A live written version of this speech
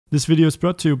This video is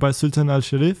brought to you by Sultan Al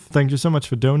Sharif. Thank you so much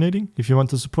for donating. If you want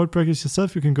to support Brackeys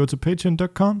yourself, you can go to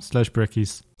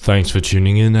patreon.com/Brackeys. Thanks for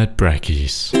tuning in at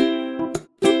Brackeys. Hello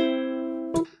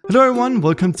everyone,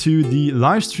 welcome to the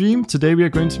live stream. Today we are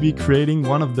going to be creating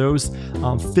one of those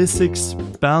physics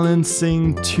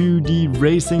balancing 2D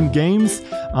racing games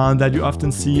that you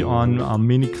often see on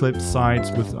mini clip sites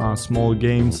with small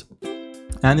games.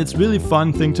 And it's really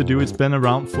fun thing to do. It's been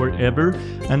around forever,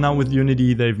 and now with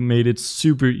Unity they've made it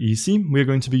super easy. We're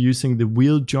going to be using the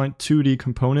wheel joint 2D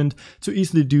component to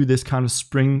easily do this kind of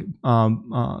spring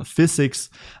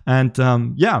physics. And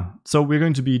yeah, so we're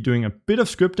going to be doing a bit of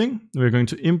scripting. We're going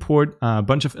to import a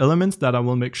bunch of elements that I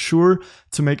will make sure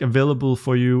to make available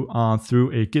for you through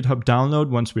a GitHub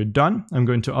download once we're done. I'm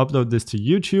going to upload this to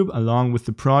YouTube along with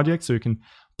the project so you can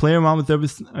play around with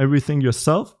everything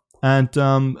yourself. And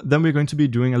then we're going to be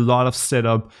doing a lot of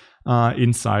setup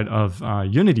inside of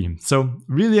Unity. So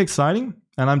really exciting.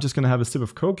 And I'm just going to have a sip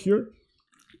of Coke here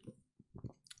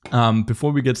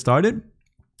before we get started.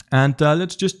 And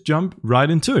let's just jump right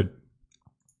into it.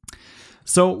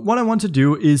 So what I want to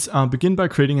do is begin by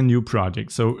creating a new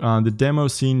project. So the demo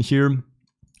scene here,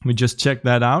 we just checked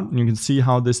that out. And you can see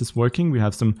how this is working. We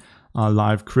have some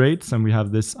live crates, and we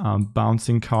have this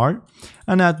bouncing car,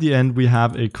 and at the end we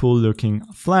have a cool looking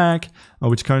flag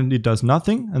which currently does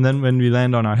nothing, and then when we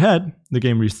land on our head the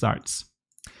game restarts.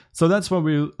 So that's what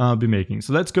we'll be making.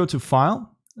 So let's go to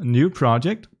File, New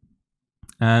Project,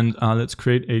 and let's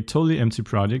create a totally empty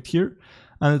project here,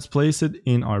 and let's place it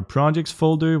in our projects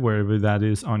folder wherever that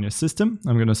is on your system.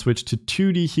 I'm going to switch to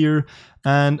 2D here,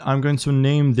 and I'm going to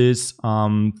name this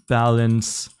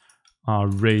Balance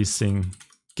Racing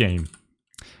Game.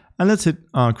 And let's hit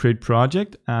create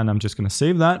project, and I'm just going to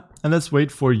save that, and let's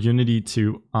wait for Unity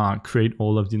to create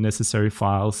all of the necessary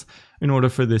files in order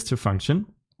for this to function.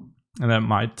 And that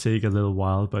might take a little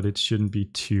while, but it shouldn't be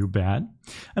too bad.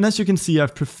 And as you can see,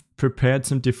 I've prepared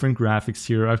some different graphics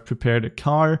here. I've prepared a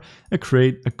car, a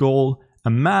crate, a goal, a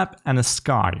map, and a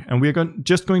sky, and we're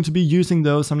just going to be using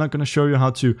those. I'm not going to show you how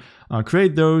to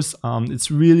create those. It's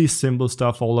really simple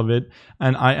stuff, all of it,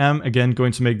 and I am again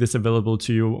going to make this available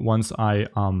to you once I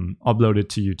upload it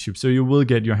to YouTube, so you will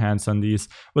get your hands on these,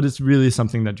 but it's really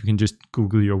something that you can just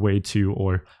Google your way to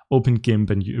or open GIMP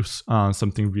and use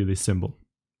something really simple.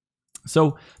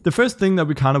 So the first thing that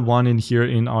we kind of want in here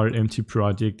in our empty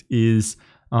project is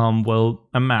well,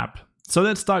 a map. So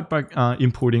let's start by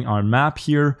importing our map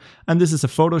here, and this is a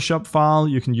Photoshop file.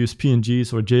 You can use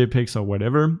PNGs or JPEGs or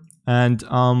whatever, and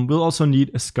we'll also need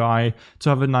a sky to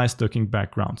have a nice looking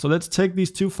background. So let's take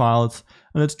these two files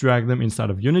and let's drag them inside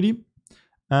of Unity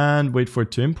and wait for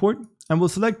it to import, and we'll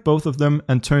select both of them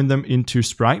and turn them into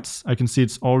sprites. I can see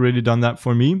it's already done that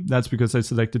for me. That's because I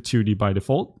selected 2D by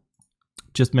default.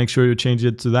 Just make sure you change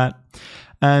it to that.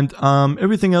 And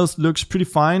everything else looks pretty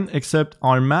fine, except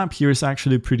our map here is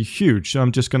actually pretty huge. So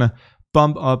I'm just gonna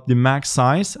bump up the max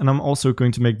size, and I'm also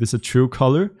going to make this a true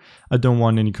color. I don't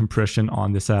want any compression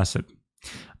on this asset.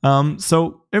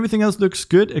 So everything else looks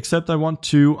good, except I want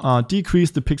to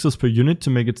decrease the pixels per unit to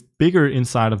make it bigger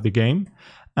inside of the game.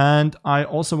 And I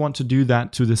also want to do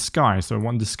that to the sky. So I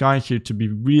want the sky here to be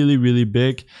really, really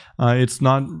big. It's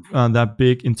not that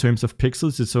big in terms of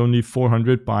pixels. It's only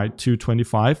 400 by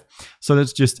 225. So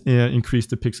let's just increase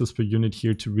the pixels per unit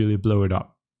here to really blow it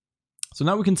up. So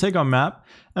now we can take our map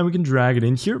and we can drag it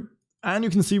in here. And you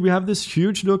can see we have this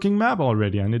huge looking map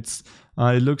already, and it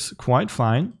looks quite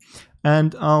fine.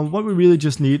 And what we really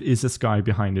just need is a sky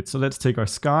behind it. So let's take our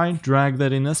sky, drag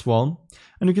that in as well.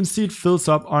 And you can see it fills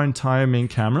up our entire main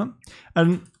camera.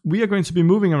 And we are going to be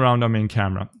moving around our main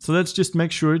camera. So let's just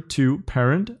make sure to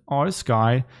parent our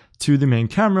sky to the main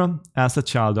camera as a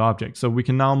child object. So we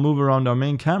can now move around our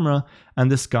main camera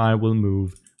and the sky will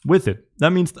move with it. That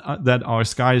means that our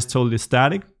sky is totally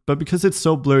static, but because it's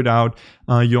so blurred out,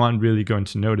 you aren't really going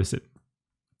to notice it.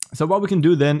 So what we can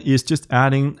do then is just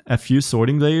adding a few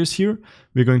sorting layers here.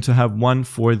 We're going to have one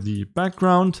for the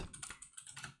background.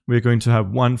 We're going to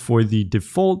have one for the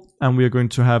default, and we're going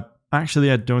to have,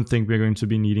 actually I don't think we're going to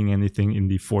be needing anything in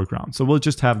the foreground. So we'll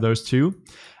just have those two,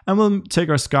 and we'll take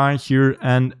our sky here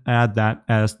and add that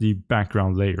as the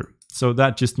background layer. So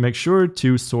that just makes sure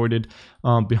to sort it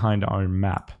behind our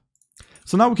map.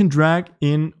 So now we can drag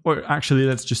in, or actually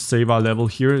let's just save our level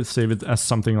here, save it as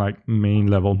something like main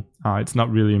level. It's not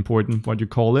really important what you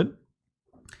call it.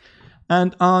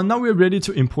 And now we're ready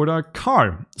to import our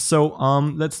car. So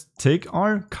let's take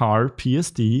our car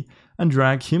PSD and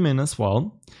drag him in as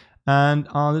well. And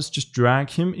let's just drag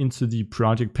him into the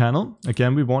project panel.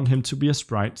 Again, we want him to be a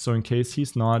sprite, so in case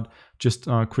he's not, just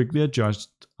quickly adjust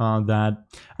that.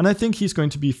 And I think he's going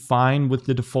to be fine with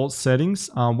the default settings.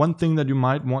 One thing that you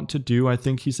might want to do, I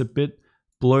think he's a bit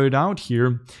blurred out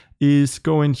here, is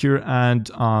go in here and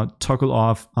toggle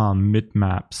off mid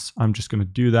maps. I'm just going to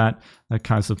do that. That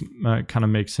kind of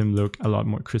makes him look a lot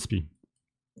more crispy.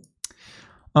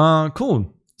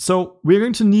 Cool. So we're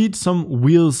going to need some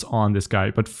wheels on this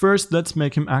guy, but first let's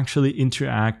make him actually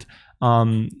interact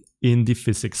in the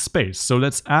physics space. So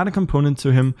let's add a component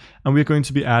to him, and we're going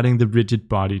to be adding the rigid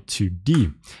body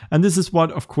 2D. And this is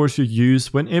what, of course, you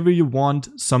use whenever you want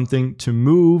something to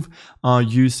move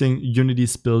using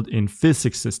Unity's built-in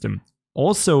physics system.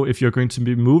 Also, if you're going to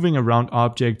be moving around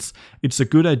objects, it's a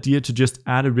good idea to just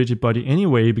add a rigid body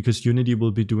anyway, because Unity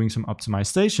will be doing some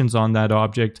optimizations on that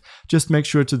object. Just make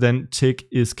sure to then tick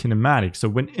is kinematic. So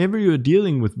whenever you're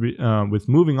dealing with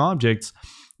moving objects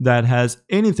that has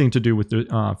anything to do with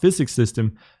the physics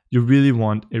system, you really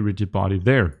want a rigid body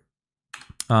there.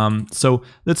 So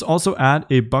let's also add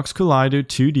a box collider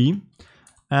 2D.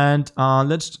 And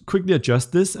let's quickly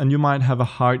adjust this, and you might have a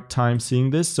hard time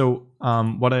seeing this. So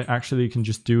what I actually can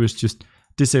just do is just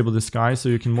disable the sky so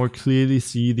you can more clearly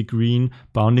see the green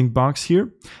bounding box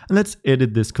here. And let's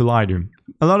edit this collider.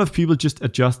 A lot of people just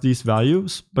adjust these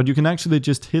values, but you can actually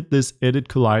just hit this edit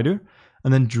collider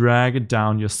and then drag it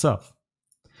down yourself.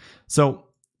 So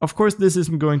of course this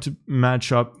isn't going to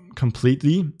match up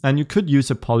completely, and you could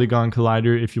use a polygon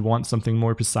collider if you want something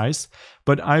more precise,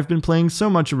 but I've been playing so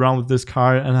much around with this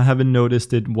car and I haven't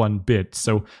noticed it one bit.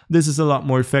 So this is a lot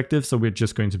more effective, so we're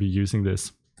just going to be using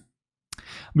this.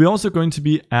 We're also going to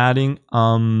be adding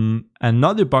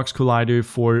another box collider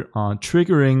for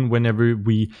triggering whenever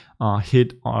we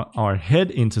hit our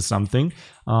head into something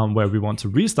where we want to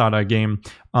restart our game,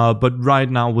 but right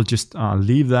now we'll just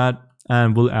leave that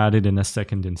and we'll add it in a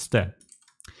second instead.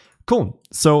 Cool.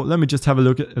 So let me just have a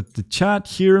look at the chat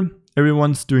here.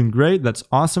 Everyone's doing great. That's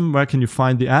awesome. Where can you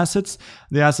find the assets?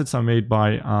 The assets are made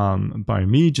by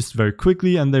me, just very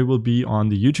quickly, and they will be on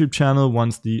the YouTube channel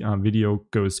once the video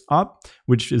goes up,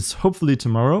 which is hopefully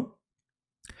tomorrow.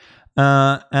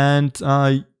 Yeah,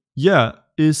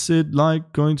 is it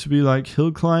like going to be like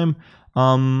Hill Climb?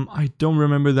 I don't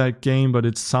remember that game, but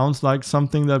it sounds like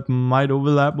something that might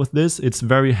overlap with this. It's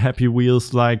very Happy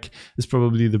Wheels like. It's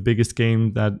probably the biggest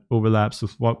game that overlaps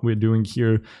with what we're doing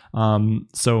here.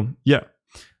 So yeah,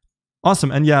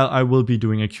 awesome. And yeah, I will be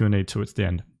doing a Q&A towards the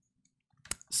end.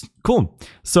 Cool.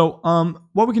 So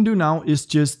what we can do now is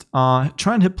just try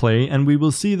and hit play, and we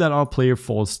will see that our player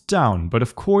falls down. But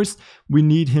of course, we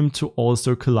need him to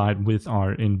also collide with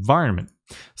our environment.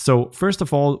 So first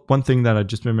of all, one thing that I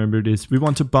just remembered is we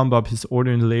want to bump up his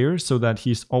ordering layer so that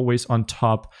he's always on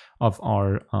top of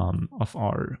our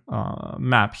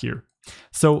map here.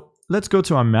 So let's go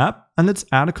to our map and let's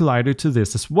add a collider to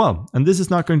this as well. And this is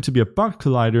not going to be a box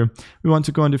collider. We want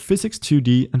to go into physics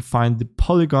 2D and find the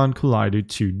polygon collider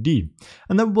 2D.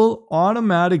 And that will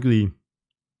automatically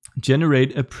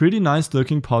generate a pretty nice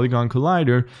looking polygon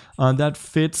collider that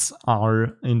fits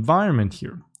our environment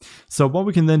here. So what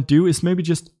we can then do is maybe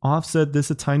just offset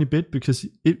this a tiny bit, because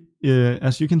it,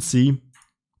 as you can see,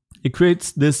 it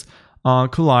creates this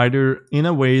collider in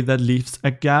a way that leaves a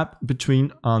gap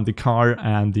between the car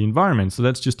and the environment. So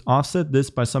let's just offset this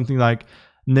by something like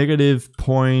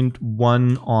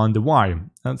 -0.1 on the Y.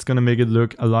 That's going to make it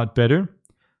look a lot better.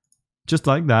 Just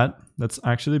like that. That's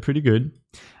actually pretty good.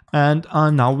 And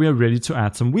now we are ready to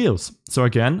add some wheels. So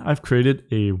again, I've created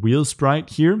a wheel sprite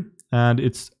here, and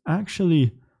it's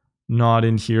actually not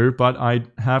in here, but I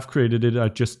have created it. I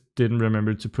just didn't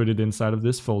remember to put it inside of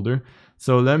this folder.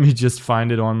 So let me just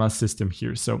find it on my system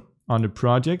here. So under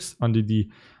projects, under the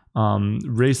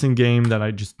racing game that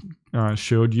I just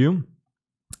showed you,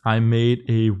 I made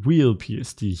a wheel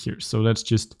PSD here. So let's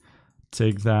just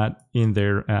take that in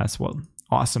there as well.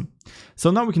 Awesome. So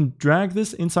now we can drag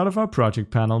this inside of our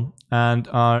project panel, and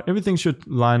everything should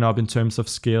line up in terms of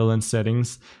scale and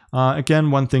settings.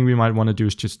 Again, one thing we might want to do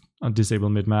is just disable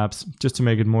mid maps just to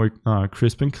make it more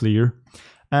crisp and clear.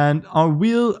 And our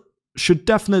wheel should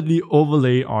definitely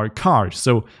overlay our car.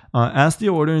 So as the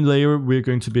ordering layer, we're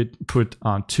going to put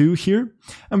 2 here,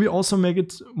 and we also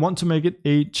want to make it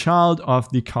a child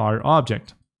of the car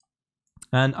object.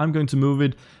 And I'm going to move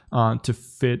it to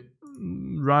fit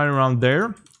right around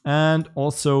there and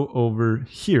also over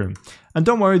here. And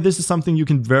don't worry, this is something you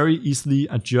can very easily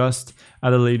adjust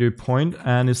at a later point,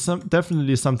 and it's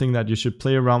definitely something that you should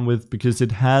play around with, because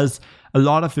it has a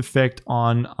lot of effect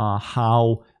on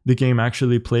how the game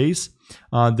actually plays.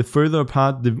 The further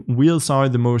apart the wheels are,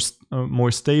 the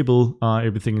more stable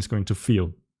everything is going to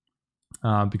feel,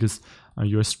 because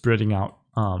you're spreading out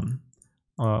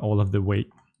all of the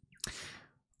weight.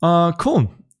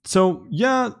 Cool. So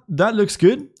yeah, that looks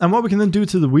good. And what we can then do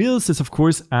to the wheels is of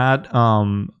course add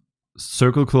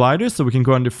circle colliders. So we can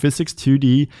go under physics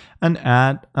 2D and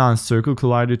add circle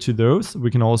collider to those.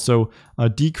 We can also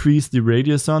decrease the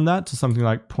radius on that to something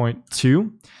like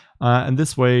 0.2. And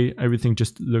this way everything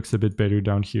just looks a bit better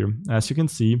down here, as you can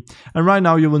see. And right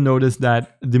now you will notice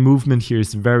that the movement here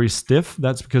is very stiff.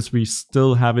 That's because we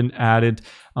still haven't added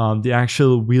the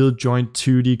actual wheel joint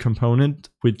 2D component,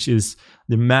 which is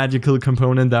the magical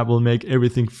component that will make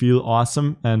everything feel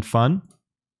awesome and fun.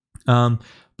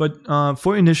 But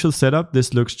for initial setup,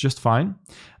 this looks just fine.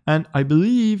 And I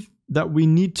believe that we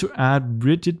need to add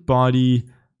rigid body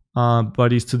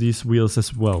bodies to these wheels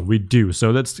as well. We do. So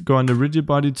let's go under rigid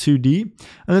body 2D and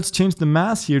let's change the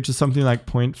mass here to something like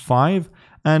 0.5,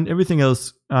 and everything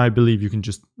else I believe you can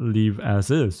just leave as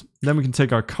is. Then we can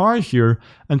take our car here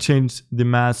and change the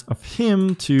mass of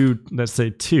him to, let's say,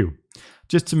 2,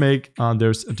 just to make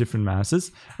there's different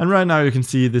masses. And right now you can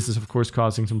see this is of course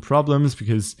causing some problems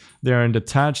because they aren't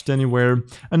attached anywhere.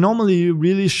 And normally you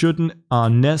really shouldn't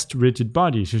nest rigid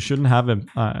bodies. You shouldn't have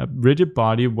a rigid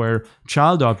body where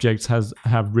child objects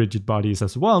have rigid bodies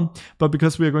as well. But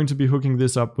because we are going to be hooking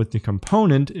this up with the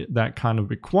component that kind of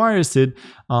requires it,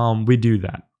 we do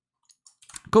that.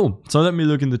 Cool. So let me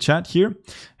look in the chat here.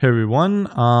 Hey everyone.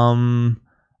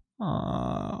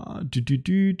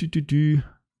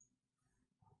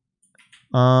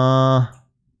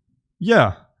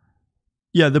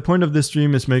 Yeah, the point of this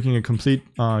stream is making a complete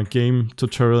game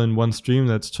tutorial in one stream.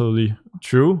 That's totally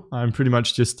true. I'm pretty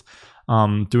much just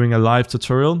doing a live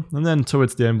tutorial, and then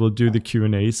towards the end we'll do the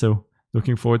Q&A, so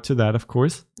looking forward to that, of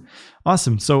course.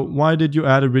 Awesome. So why did you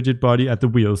add a rigid body at the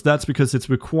wheels? That's because it's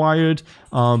required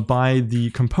by the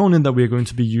component that we're going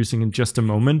to be using in just a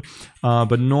moment,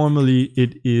 but normally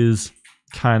it is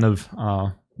kind of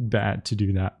bad to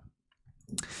do that.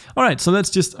 All right, so let's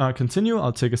just continue.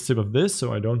 I'll take a sip of this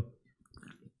so I don't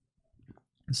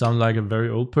sound like a very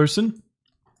old person.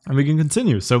 And we can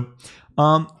continue. So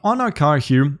on our car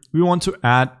here, we want to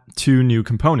add 2 new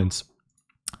components.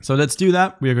 So let's do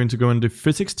that. We are going to go into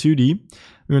physics 2D.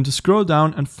 We're going to scroll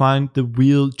down and find the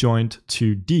wheel joint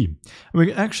 2D. And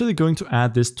we're actually going to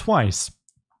add this twice.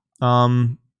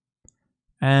 And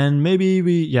maybe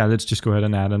let's just go ahead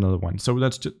and add another one. So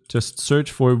let's just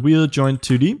search for wheel joint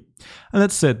 2D. And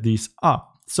let's set these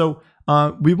up. So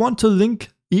we want to link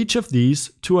each of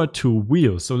these to our 2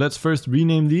 wheels. So let's first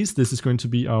rename these. This is going to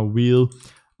be our wheel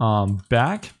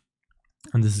back.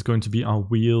 And this is going to be our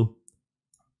wheel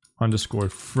underscore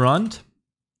front,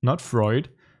 not Freud.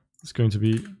 It's going to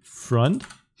be front.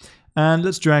 And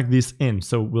let's drag these in.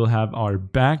 So we'll have our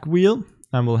back wheel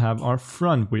and we'll have our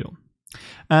front wheel.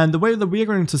 And the way that we are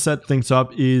going to set things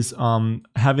up is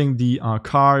having the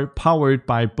car powered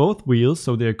by both wheels,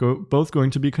 so they're both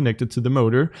going to be connected to the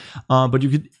motor. But you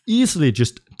could easily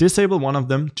just disable one of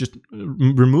them, just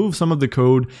remove some of the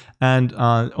code, and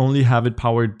only have it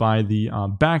powered by the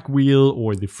back wheel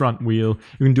or the front wheel.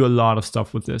 You can do a lot of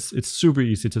stuff with this. It's super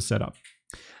easy to set up.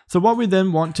 So what we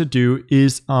then want to do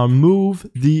is move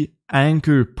the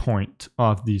anchor point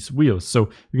of these wheels. So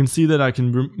you can see that I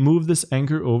can move this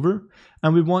anchor over,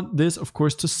 and we want this of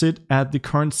course to sit at the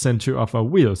current center of our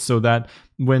wheel, so that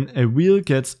when a wheel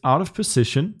gets out of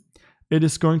position, it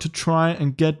is going to try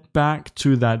and get back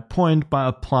to that point by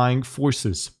applying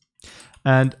forces.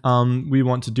 And we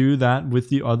want to do that with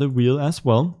the other wheel as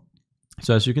well.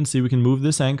 So as you can see, we can move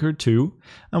this anchor too,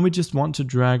 and we just want to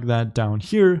drag that down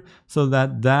here so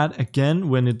that that again,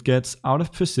 when it gets out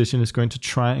of position, is going to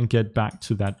try and get back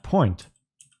to that point.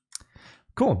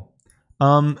 Cool.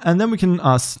 And then we can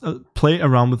play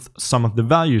around with some of the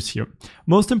values here.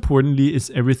 Most importantly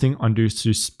is everything under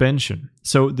suspension.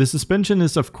 So the suspension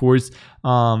is of course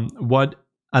what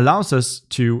allows us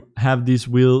to have these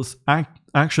wheels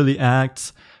actually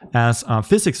act as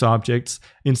physics objects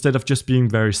instead of just being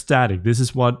very static. This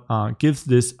is what gives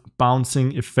this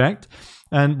bouncing effect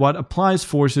and what applies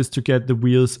forces to get the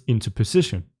wheels into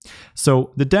position.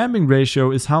 So the damping ratio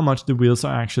is how much the wheels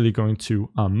are actually going to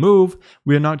move.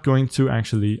 We're not going to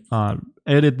actually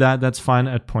edit that. That's fine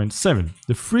at 0.7.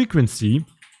 The frequency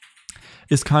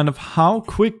is kind of how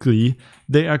quickly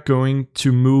they are going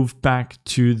to move back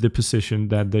to the position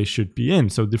that they should be in.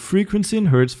 So the frequency in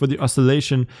hertz for the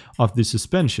oscillation of the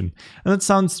suspension. And that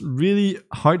sounds really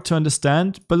hard to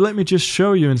understand, but let me just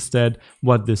show you instead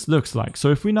what this looks like.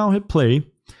 So if we now hit play,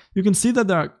 you can see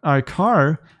that our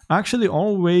car actually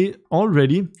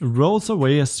already rolls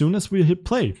away as soon as we hit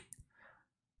play.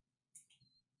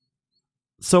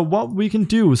 So what we can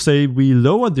do, say we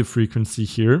lower the frequency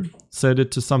here, set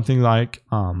it to something like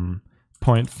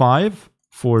 0.5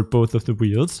 for both of the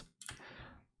wheels.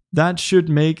 that should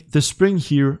make the spring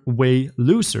here way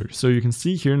looser. So you can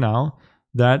see here now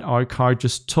that our car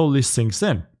just totally sinks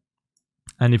in.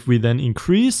 And if we then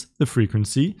increase the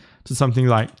frequency to something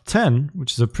like 10,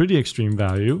 which is a pretty extreme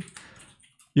value,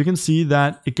 you can see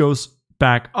that it goes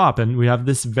back up and we have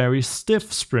this very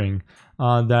stiff spring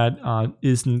that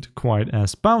isn't quite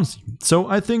as bouncy. So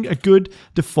I think a good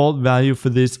default value for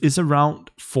this is around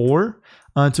 4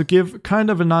 to give kind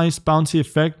of a nice bouncy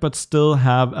effect, but still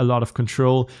have a lot of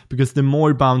control, because the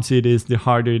more bouncy it is, the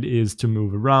harder it is to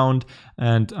move around.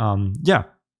 And yeah,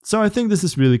 so I think this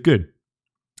is really good.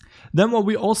 Then what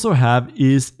we also have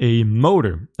is a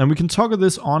motor, and we can toggle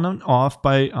this on and off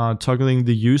by toggling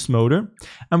the use motor,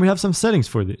 and we have some settings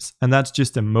for this, and that's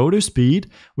just a motor speed,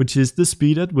 which is the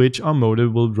speed at which our motor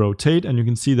will rotate, and you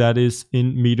can see that is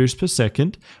in meters per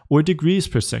second or degrees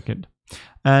per second.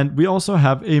 And we also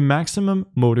have a maximum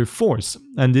motor force,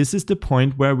 and this is the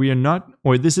point where we are not,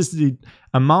 or this is the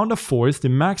amount of force, the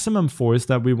maximum force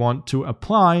that we want to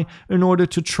apply in order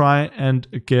to try and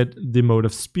get the motor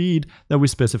speed that we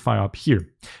specify up here.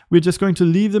 We're just going to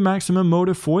leave the maximum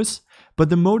motor force, but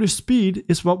the motor speed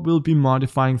is what we'll be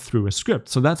modifying through a script.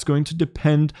 So that's going to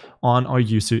depend on our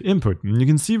user input. And you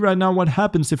can see right now what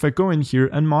happens if I go in here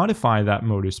and modify that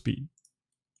motor speed.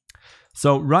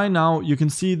 So right now you can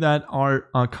see that our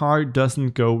car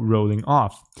doesn't go rolling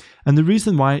off. And the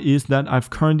reason why is that I've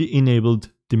currently enabled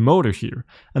the motor here.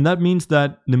 And that means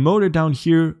that the motor down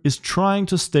here is trying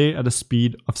to stay at a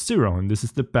speed of 0. And this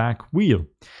is the back wheel.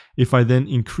 If I then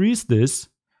increase this,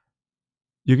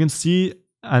 you can see,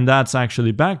 and that's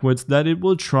actually backwards, that it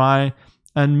will try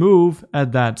and move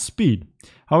at that speed.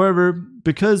 However,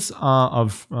 because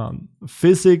of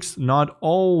physics not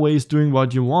always doing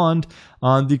what you want,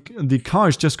 the car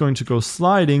is just going to go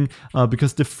sliding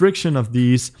because the friction of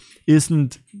these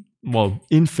isn't, well,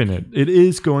 infinite. It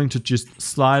is going to just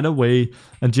slide away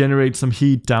and generate some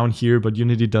heat down here, but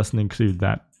Unity doesn't include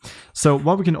that. So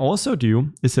what we can also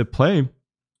do is hit play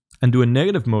and do a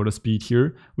negative motor speed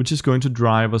here, which is going to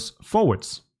drive us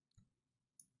forwards.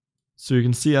 So you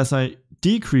can see as I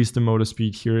decrease the motor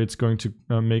speed here, it's going to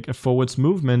make a forwards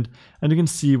movement, and you can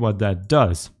see what that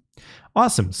does.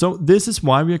 Awesome. So this is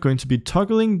why we are going to be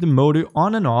toggling the motor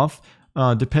on and off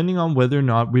depending on whether or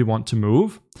not we want to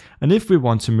move. And if we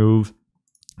want to move,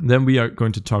 then we are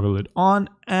going to toggle it on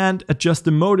and adjust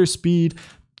the motor speed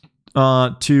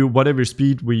to whatever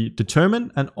speed we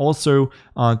determine, and also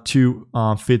to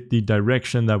fit the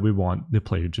direction that we want the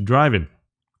player to drive in.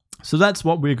 So that's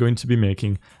what we're going to be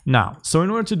making now. So in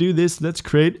order to do this, let's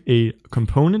create a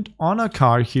component on our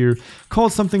car here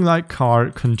called something like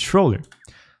car controller.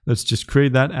 Let's just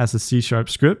create that as a C#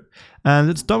 script. And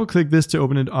let's double click this to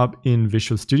open it up in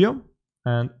Visual Studio.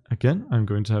 And again, I'm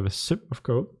going to have a sip of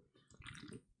code.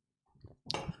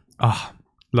 Ah,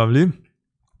 lovely.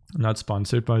 Not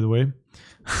sponsored, by the way.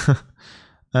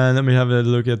 And let me have a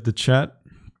look at the chat.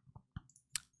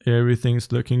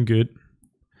 Everything's looking good.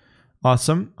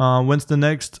 Awesome. When's the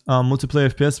next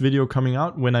multiplayer FPS video coming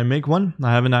out? When I make one.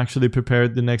 I haven't actually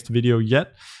prepared the next video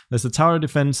yet. There's a tower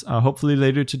defense, hopefully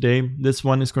later today. This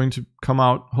one is going to come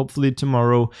out hopefully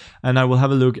tomorrow, and I will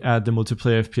have a look at the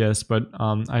multiplayer FPS, but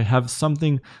I have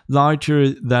something larger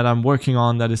that I'm working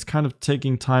on that is kind of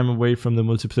taking time away from the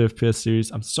multiplayer FPS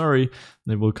series. I'm sorry.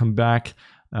 It will come back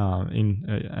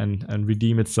and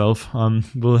redeem itself.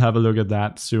 We'll have a look at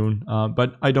that soon,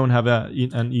 but I don't have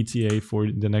an ETA for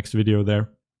the next video there.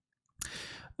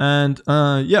 And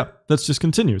yeah, let's just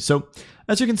continue. So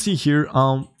as you can see here,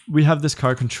 we have this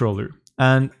car controller,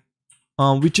 and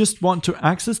we just want to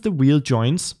access the wheel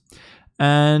joints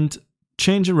and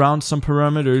change around some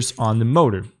parameters on the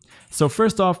motor. So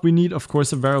first off, we need, of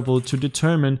course, a variable to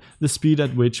determine the speed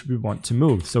at which we want to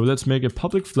move. So let's make a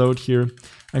public float here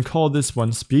and call this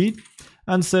one speed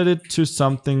and set it to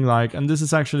something like, and this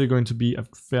is actually going to be a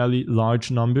fairly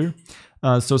large number,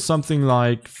 so something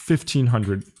like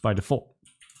 1500 by default.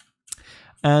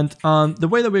 And the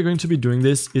way that we're going to be doing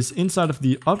this is inside of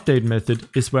the update method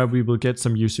is where we will get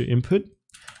some user input,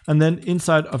 and then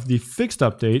inside of the fixed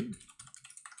update,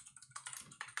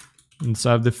 is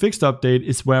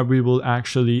where we will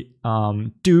actually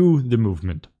do the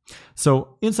movement.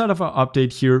 So inside of our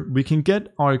update here, we can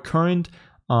get our current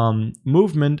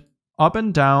movement. Up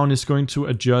and down is going to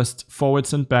adjust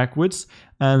forwards and backwards,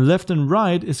 and left and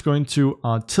right is going to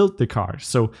tilt the car.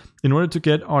 So in order to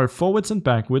get our forwards and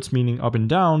backwards, meaning up and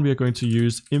down, we are going to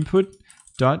use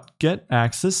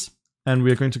input.getAxis, and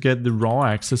we are going to get the raw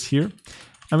axis here,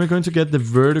 and we're going to get the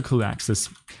vertical axis.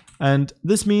 And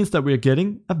this means that we're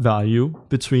getting a value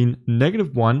between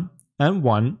 -1 and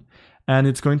 1, and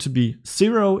it's going to be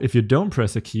 0 if you don't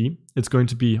press a key, it's going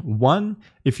to be 1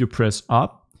 if you press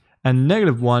up, and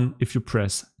 -1 if you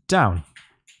press down.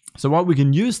 So what we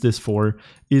can use this for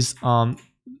is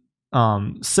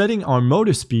setting our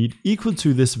motor speed equal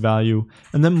to this value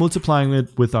and then multiplying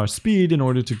it with our speed in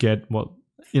order to get, well,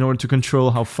 in order to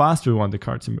control how fast we want the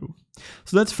car to move.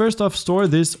 So let's first off store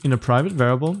this in a private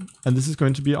variable, and this is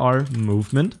going to be our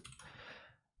movement.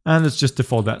 And let's just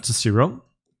default that to 0.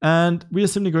 And we are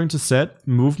simply going to set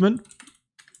movement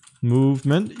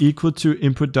equal to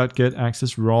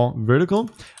input.getAxis raw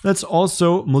vertical. Let's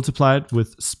also multiply it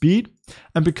with speed.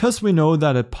 And because we know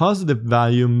that a positive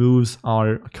value moves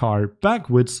our car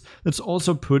backwards, let's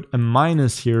also put a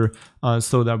minus here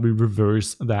so that we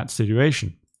reverse that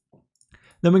situation.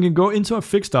 Then we can go into our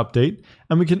fixed update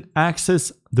and we can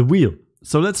access the wheel.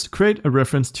 So let's create a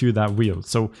reference to that wheel.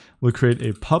 So we'll create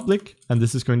a public, and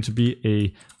this is going to be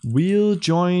a wheel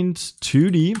joint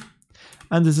 2D.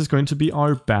 And this is going to be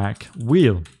our back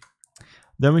wheel.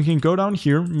 Then we can go down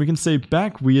here and we can say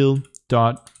back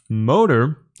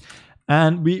wheel.motor.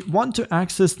 And we want to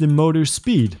access the motor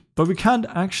speed, but we can't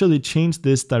actually change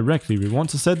this directly. We want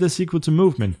to set this equal to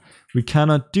movement. We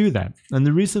cannot do that. And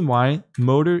the reason why,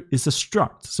 motor is a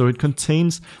struct. So it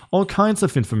contains all kinds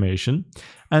of information.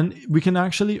 And we can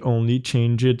actually only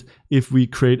change it if we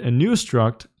create a new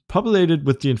struct, populate it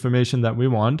with the information that we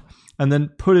want, and then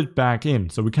put it back in.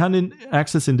 So we can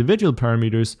access individual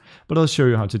parameters, but I'll show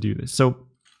you how to do this. So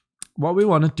what we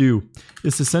want to do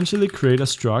is essentially create a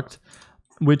struct,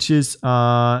 which is,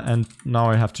 and now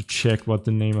I have to check what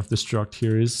the name of the struct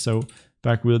here is. So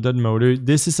backwheel.motor,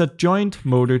 this is a joint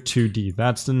motor 2D.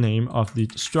 That's the name of the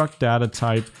struct data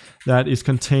type that is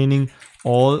containing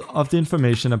all of the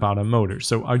information about a motor.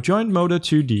 So our joint motor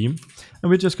 2D, and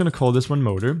we're just going to call this one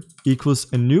motor, equals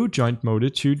a new joint motor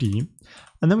 2D.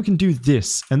 And then we can do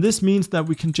this. And this means that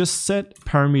we can just set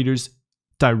parameters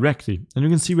directly. And you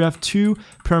can see we have 2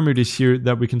 parameters here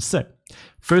that we can set.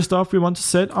 First off, we want to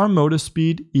set our motor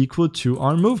speed equal to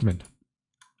our movement.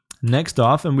 Next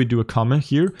off, and we do a comma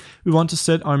here, we want to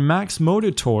set our max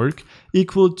motor torque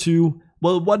equal to,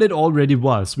 well, what it already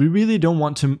was. We really don't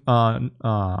want to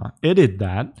edit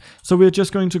that. So we're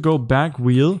just going to go back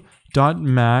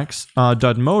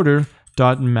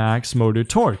wheel.max.motor.max motor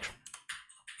torque.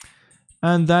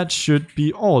 And that should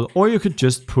be all. Or you could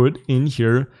just put in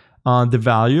here the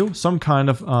value, some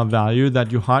kind of value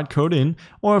that you hard code in.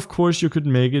 Or of course you could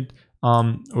make it,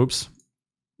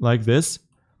 like this.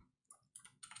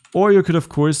 Or you could of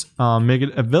course make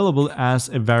it available as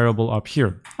a variable up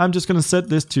here. I'm just going to set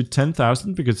this to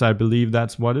 10,000 because I believe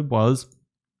that's what it was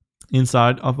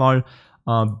inside of our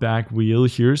back wheel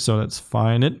here. So let's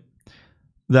find it.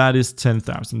 That is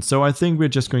 10,000. So I think we're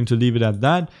just going to leave it at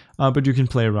that, but you can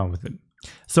play around with it.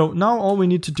 So now all we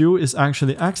need to do is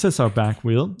actually access our back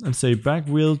wheel and say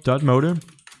backwheel.motor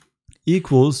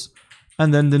equals,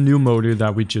 and then the new motor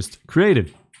that we just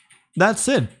created. That's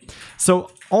it.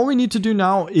 So all we need to do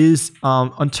now is,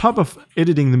 on top of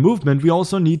editing the movement, we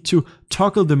also need to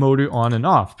toggle the motor on and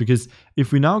off, because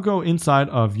if we now go inside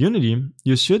of Unity,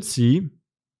 you should see,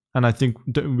 and I think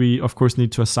we of course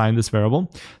need to assign this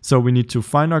variable. So we need to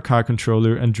find our car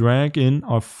controller and drag in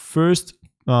our first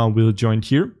wheel joint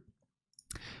here.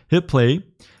 Hit play.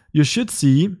 You should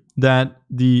see that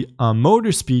the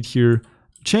motor speed here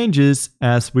changes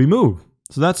as we move.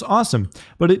 So that's awesome,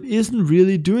 but it isn't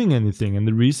really doing anything. And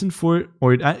the reason for it,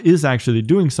 or it is actually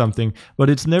doing something, but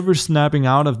it's never snapping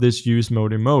out of this use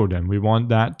motor mode. And we want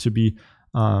that to be,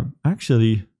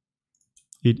 actually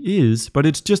it is, but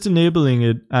it's just enabling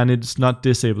it and it's not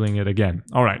disabling it again.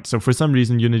 All right, so for some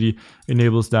reason Unity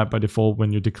enables that by default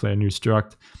when you declare a new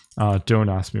struct. Don't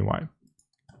ask me why.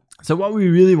 So what we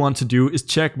really want to do is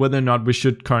check whether or not we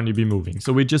should currently be moving.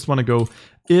 So we just want to go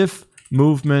if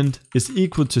movement is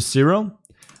equal to 0.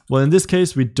 Well, in this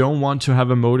case, we don't want to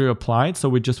have a motor applied. So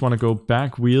we just want to go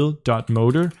back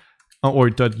wheel.motor or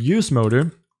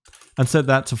 .useMotor and set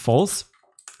that to false.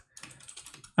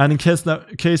 And in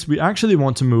case we actually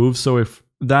want to move, so if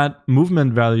that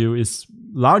movement value is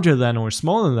larger than or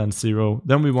smaller than 0,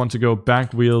 then we want to go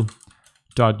back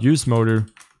wheel.useMotor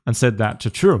and set that to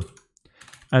true.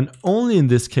 And only in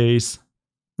this case,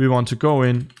 we want to go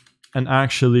in and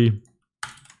actually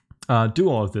do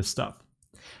all of this stuff.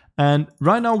 And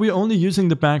right now we're only using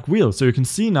the back wheel. So you can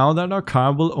see now that our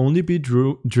car will only be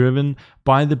driven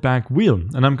by the back wheel.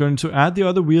 And I'm going to add the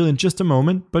other wheel in just a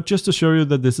moment, but just to show you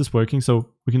that this is working, so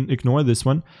we can ignore this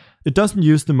one. It doesn't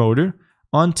use the motor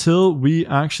until we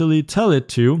actually tell it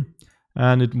to,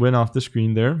 and it went off the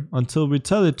screen there, until we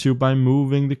tell it to by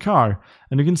moving the car.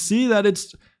 And you can see that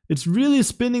it's really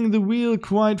spinning the wheel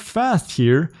quite fast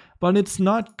here, but it's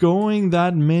not going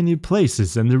that many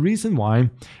places. And the reason why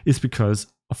is because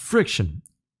of friction.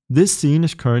 this scene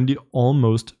is currently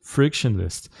almost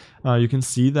frictionless. You can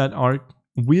see that our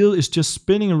wheel is just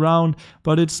spinning around,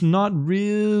 but it's not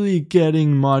really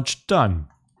getting much done.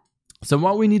 So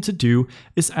what we need to do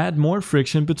is add more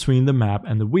friction between the map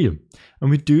and the wheel.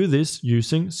 And we do this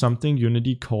using something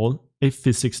Unity called a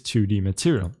physics 2D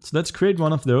material. So let's create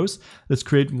one of those. Let's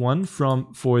create one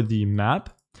for the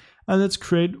map, and let's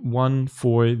create one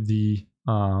for the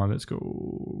let's go,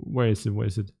 where is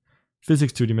it?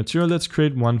 Physics 2D material. Let's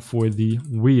create one for the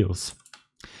wheels.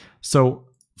 So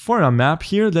for our map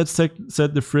here, let's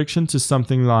set the friction to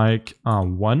something like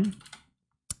 1.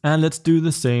 And let's do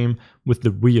the same with the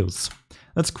wheels.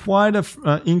 That's quite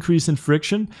an increase in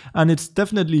friction, and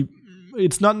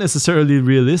it's not necessarily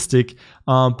realistic,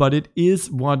 but it is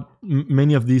what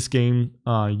many of these games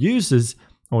use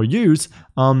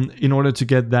in order to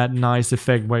get that nice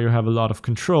effect where you have a lot of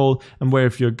control, and where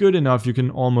if you're good enough you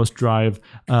can almost drive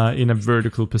in a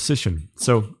vertical position.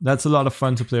 So that's a lot of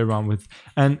fun to play around with.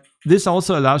 And this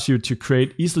also allows you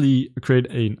to easily create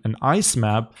an ice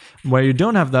map where you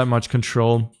don't have that much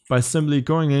control by simply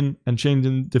going in and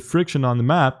changing the friction on the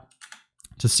map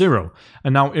to 0.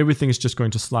 And now everything is just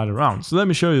going to slide around. So let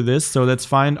me show you this. So let's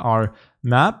find our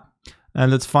map,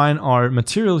 and let's find our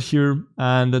material here,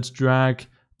 and let's drag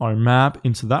our map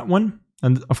into that one.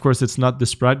 And of course it's not the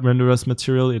sprite renderers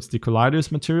material, it's the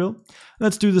colliders material.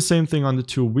 Let's do the same thing on the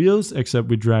 2 wheels, except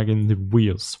we drag in the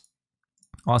wheels.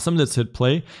 Awesome, let's hit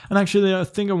play. And actually I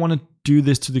think I want to do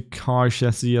this to the car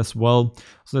chassis as well.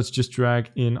 So let's just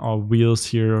drag in our wheels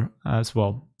here as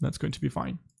well. That's going to be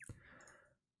fine.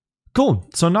 Cool.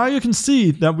 So now you can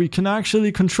see that we can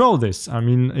actually control this. I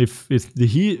mean, if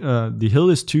the hill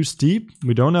is too steep,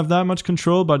 we don't have that much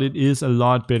control, but it is a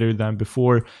lot better than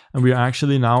before. And we are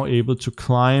actually now able to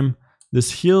climb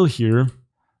this hill here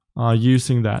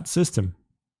using that system.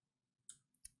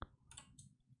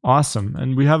 Awesome.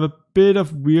 And we have a bit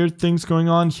of weird things going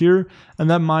on here, and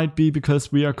that might be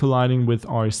because we are colliding with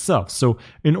ourselves. So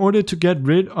in order to get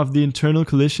rid of the internal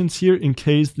collisions here, in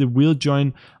case the wheel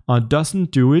joint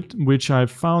doesn't do it, which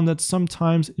I've found that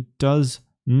sometimes it does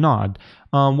not,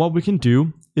 what we can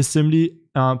do is simply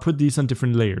put these on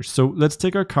different layers. So let's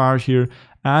take our car here,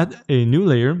 add a new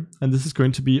layer, and this is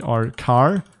going to be our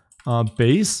car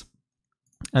base,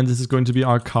 and this is going to be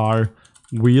our car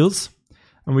wheels.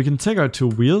 And we can take our 2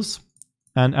 wheels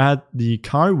and add the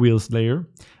car wheels layer,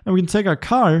 and we can take our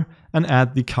car and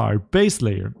add the car base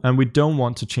layer. And we don't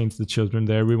want to change the children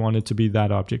there, we want it to be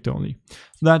that object only.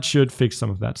 So that should fix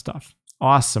some of that stuff.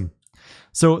 Awesome.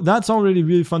 So that's already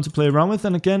really fun to play around with.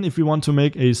 And again, if we want to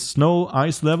make a snow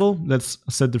ice level, let's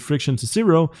set the friction to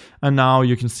 0. And now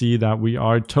you can see that we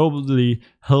are totally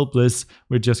helpless.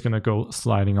 We're just gonna go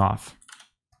sliding off.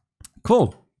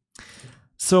 Cool.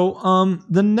 So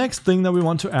the next thing that we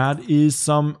want to add is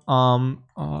some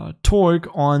torque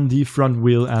on the front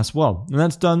wheel as well. And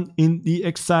that's done in the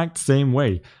exact same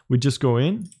way. We just go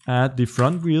in, add the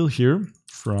front wheel here,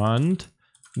 front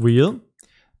wheel,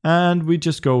 and we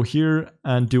just go here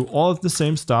and do all of the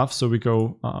same stuff. So we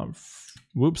go,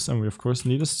 whoops, and we of course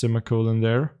need a semicolon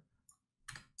there.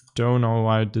 Don't know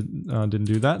why I didn't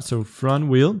do that. So front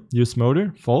wheel, use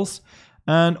motor, false.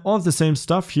 And all of the same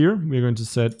stuff here, we're going to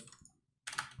set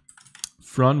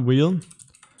front wheel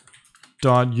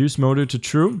dot use motor to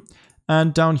true,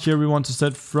 and down here we want to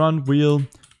set front wheel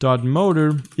dot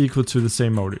motor equal to the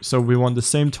same motor. So we want the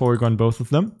same torque on both of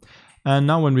them. And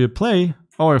now when we play,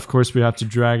 or of course we have to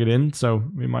drag it in, so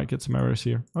we might get some errors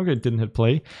here. Okay, it didn't hit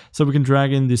play. So we can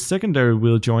drag in the secondary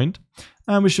wheel joint,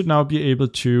 and we should now be able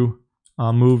to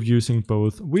move using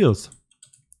both wheels.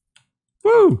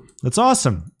 Woo! That's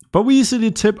awesome. But we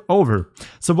easily tip over.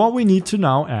 So what we need to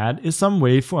now add is some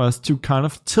way for us to kind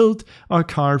of tilt our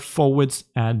car forwards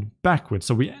and backwards.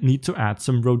 So we need to add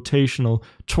some rotational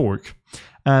torque.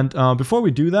 And before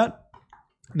we do that,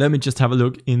 let me just have a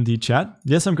look in the chat.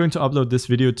 Yes, I'm going to upload this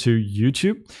video to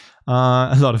YouTube.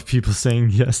 A lot of people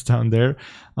saying yes down there.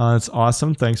 It's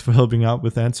awesome. Thanks for helping out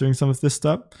with answering some of this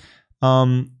stuff.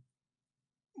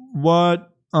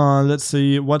 Let's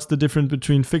see, what's the difference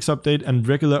between fix update and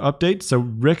regular update? So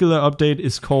regular update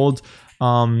is called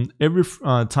every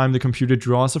time the computer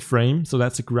draws a frame. So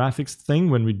that's a graphics thing.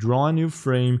 When we draw a new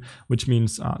frame, which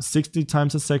means 60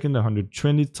 times a second,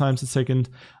 120 times a second,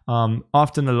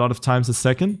 often a lot of times a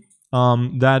second,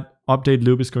 that update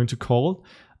loop is going to call.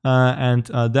 And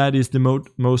that is the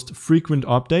most frequent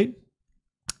update.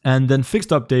 And then fixed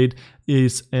update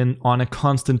is on a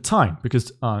constant time,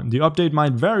 because the update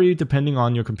might vary depending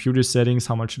on your computer settings,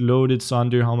 how much load it's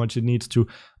under, how much it needs to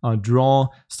draw,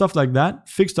 stuff like that.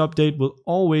 Fixed update will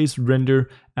always render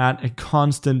at a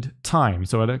constant time,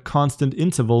 so at a constant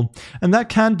interval. And that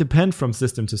can depend from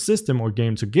system to system or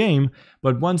game to game,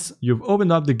 but once you've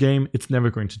opened up the game, it's never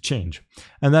going to change.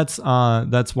 And that's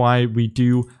why we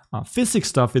do physics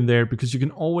stuff in there, because you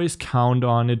can always count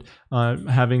on it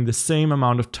having the same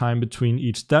amount of time between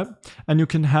each step, and you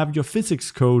can have your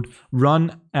physics code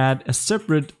run at a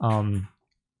separate on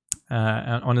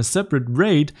a separate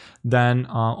rate than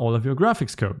all of your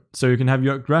graphics code. So you can have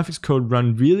your graphics code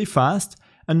run really fast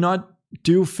and not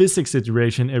do physics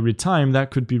iteration every time.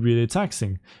 That could be really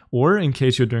taxing. Or in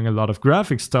case you're doing a lot of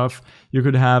graphic stuff, you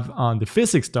could have the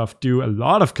physics stuff do a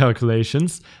lot of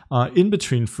calculations in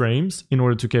between frames in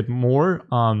order to get more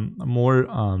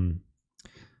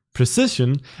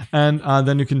precision, and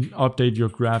then you can update your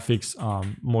graphics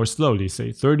more slowly,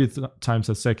 say 30 times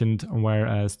a second,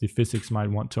 whereas the physics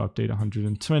might want to update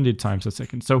 120 times a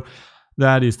second. So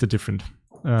that is the difference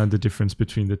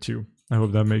between the two. I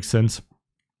hope that makes sense.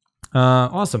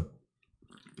 Awesome.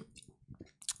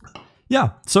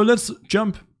 Yeah, so let's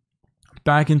jump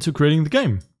back into creating the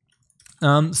game.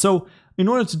 So in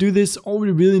order to do this, all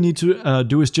we really need to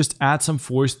do is just add some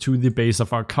force to the base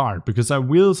of our car, because our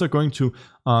wheels are going to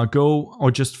go or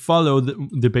just follow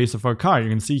the base of our car. You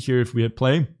can see here, if we hit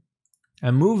play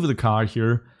and move the car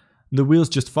here, the wheels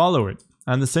just follow it.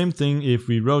 And the same thing if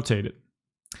we rotate it.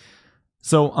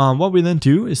 So what we then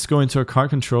do is go into our car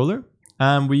controller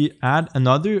and we add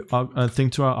another thing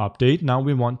to our update. Now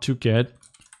we want to get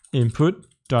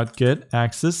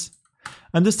input.getAxis.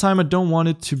 And this time I don't want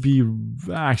it to be,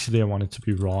 actually I want it to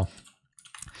be raw.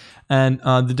 And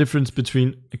the difference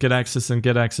between getAxis and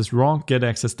getAxis raw,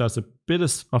 getAxis does a bit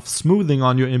of smoothing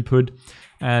on your input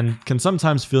and can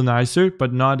sometimes feel nicer,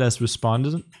 but not as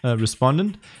respondent.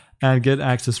 And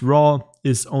getAxis raw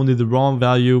is only the raw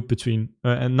value between,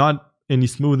 and not any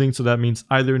smoothing, so that means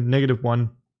either -1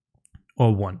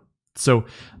 or 1. So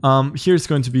here's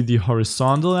going to be the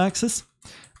horizontal axis.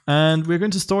 And we're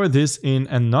going to store this in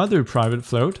another private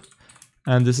float.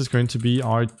 And this is going to be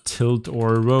our tilt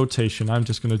or rotation. I'm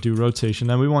just going to do rotation,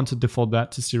 and we want to default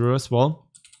that to 0 as well.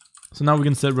 So now we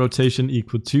can set rotation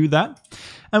equal to that.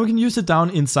 And we can use it down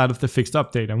inside of the fixed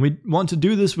update. And we want to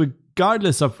do this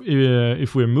regardless of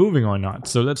if we're moving or not.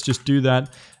 So let's just do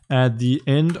that at the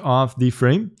end of the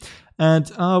frame.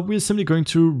 And we're simply going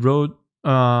to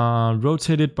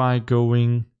rotate it by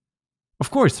going... Of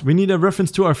course, we need a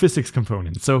reference to our physics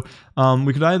component. So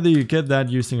we could either get that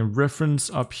using a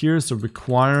reference up here. So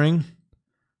require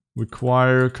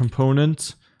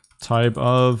component type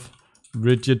of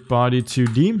rigid body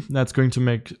 2D. That's going to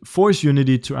make force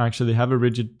unity to actually have a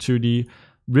rigid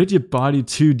body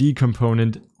 2D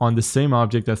component on the same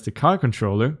object as the car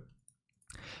controller.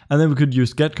 And then we could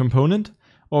use get component.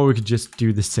 Or we could just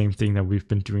do the same thing that we've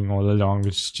been doing all along,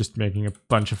 which is just making a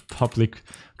bunch of public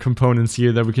components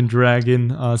here that we can drag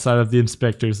in outside of the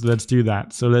inspector. So let's do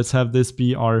that. So let's have this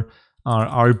be our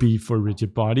RB for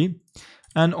rigid body.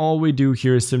 And all we do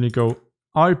here is simply go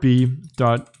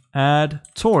rb.add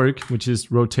torque, which is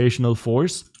rotational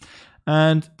force.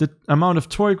 And the amount of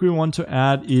torque we want to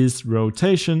add is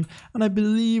rotation. And I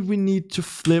believe we need to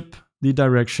flip the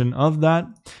direction of that.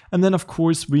 And then of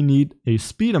course we need a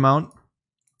speed amount.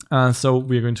 So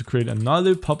we're going to create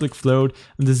another public float,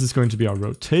 and this is going to be our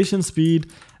rotation speed,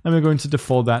 and we're going to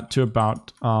default that to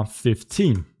about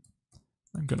 15.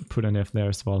 I'm going to put an F there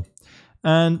as well.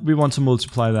 And we want to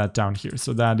multiply that down here.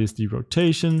 So that is the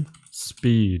rotation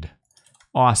speed.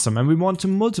 Awesome. And we want to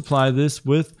multiply this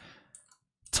with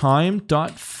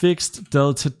time.fixed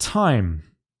delta time.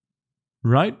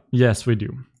 Right? Yes, we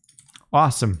do.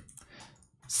 Awesome.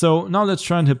 So now let's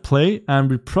try and hit play, and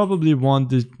we probably want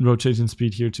the rotation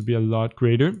speed here to be a lot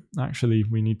greater. Actually,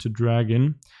 we need to drag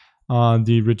in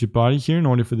the rigid body here in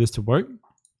order for this to work.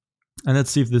 And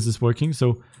let's see if this is working.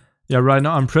 So yeah, right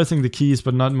now I'm pressing the keys,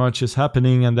 but not much is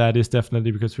happening, and that is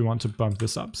definitely because we want to bump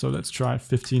this up. So let's try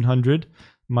 1500.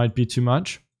 Might be too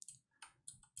much.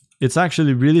 It's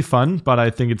actually really fun, but I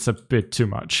think it's a bit too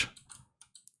much.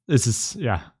 This is,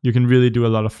 yeah, you can really do a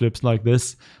lot of flips like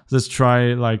this. Let's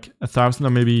try like 1,000 or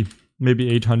maybe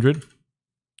 800.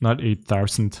 Not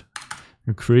 8,000.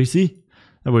 You're crazy.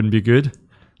 That wouldn't be good.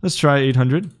 Let's try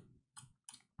 800.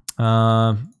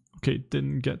 Okay,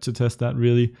 didn't get to test that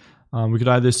really. We could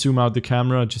either zoom out the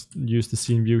camera or just use the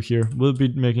scene view here. We'll be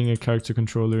making a character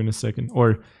controller in a second,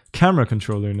 or camera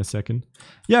controller in a second.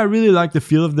 Yeah, I really like the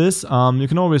feel of this. You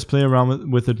can always play around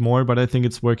with it more, but I think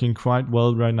it's working quite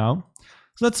well right now.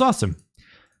 So that's awesome.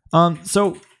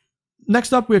 So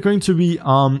next up, we're going to be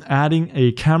adding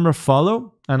a camera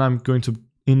follow, and I'm going to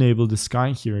enable the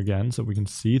sky here again so we can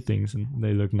see things and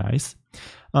they look nice.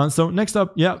 So next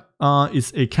up,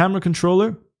 is a camera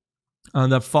controller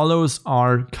that follows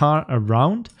our car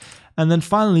around. And then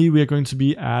finally, we are going to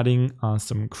be adding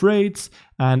some crates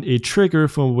and a trigger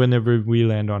for whenever we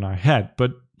land on our head.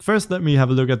 But first, let me have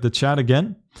a look at the chat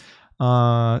again.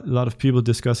 A lot of people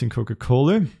discussing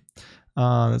Coca-Cola.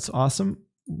 That's awesome.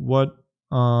 What?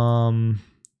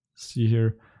 See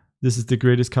here. This is the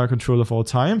greatest car controller of all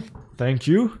time. Thank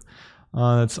you.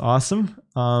 That's awesome.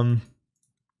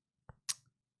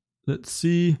 Let's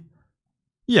see.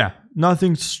 Yeah,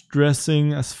 nothing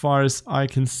stressing as far as I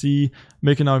can see.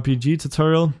 Make an RPG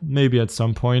tutorial, maybe at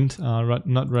some point,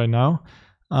 not right now.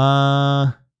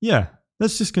 Yeah,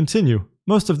 let's just continue.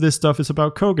 Most of this stuff is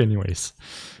about Coke anyways.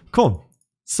 Cool.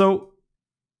 So,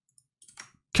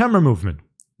 camera movement.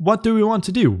 What do we want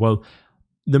to do? Well,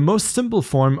 the most simple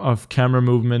form of camera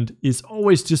movement is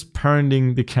always just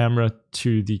pointing the camera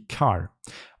to the car.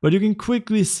 But you can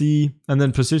quickly see, and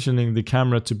then positioning the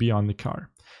camera to be on the car.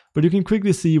 But you can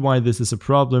quickly see why this is a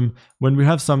problem when we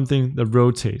have something that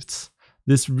rotates.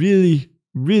 This really,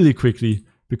 really quickly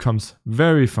becomes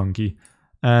very funky.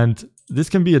 And this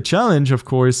can be a challenge, of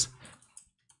course,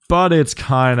 but it's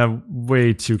kind of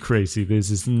way too crazy. This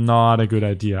is not a good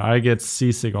idea. I get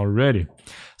seasick already.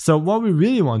 So what we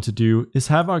really want to do is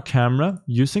have our camera,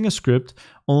 using a script,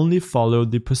 only follow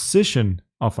the position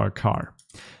of our car.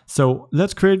 So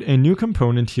let's create a new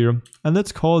component here, and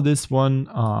let's call this one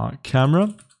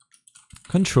camera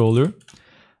controller,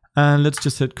 and let's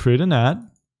just hit create an add,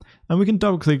 and we can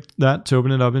double click that to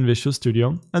open it up in Visual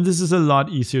Studio. And this is a lot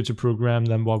easier to program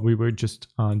than what we were just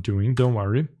doing, don't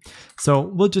worry. So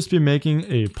we'll just be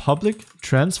making a public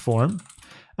transform,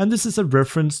 and this is a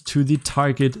reference to the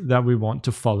target that we want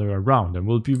to follow around, and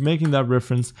we'll be making that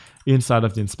reference inside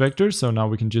of the inspector. So now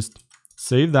we can just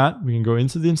save that, we can go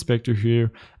into the inspector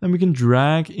here, and we can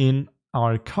drag in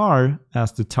our car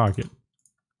as the target.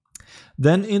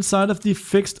 Then inside of the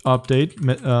fixed update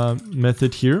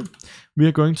method here, we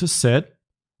are going to set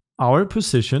our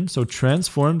position, so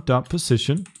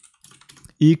transform.position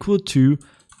equal to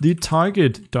the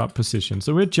target.position.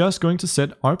 So we're just going to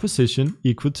set our position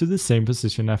equal to the same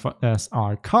position as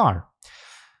our car.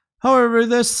 However,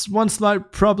 there's one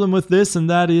slight problem with this, and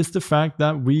that is the fact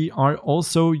that we are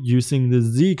also using the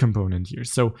Z component here.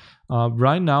 So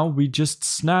right now we just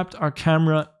snapped our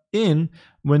camera in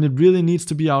when it really needs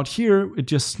to be out here. It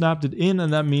just snapped it in,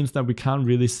 and that means that we can't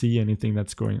really see anything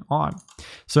that's going on.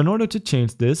 So in order to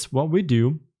change this, what we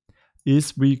do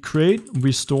is we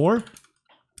store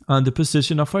the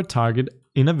position of our target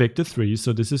in a vector 3.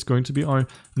 So this is going to be our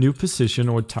new position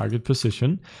or target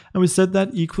position, and we set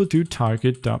that equal to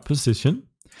target.position,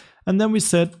 and then we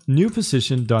set new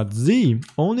position.z,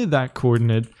 only that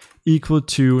coordinate, equal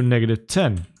to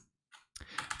 -10.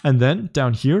 And then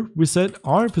down here, we set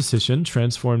our position,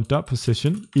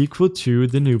 transform.position, equal to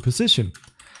the new position.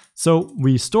 So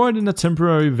we store it in a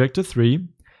temporary vector 3.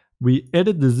 We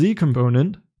edit the Z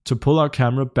component to pull our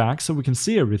camera back so we can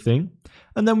see everything.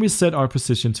 And then we set our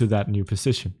position to that new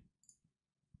position.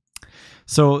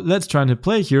 So let's try and hit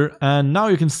play here, and now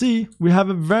you can see we have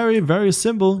a very, very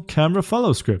simple camera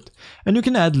follow script. And you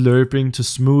can add lerping to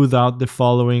smooth out the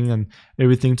following and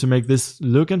everything to make this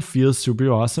look and feel super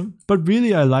awesome. But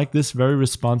really, I like this very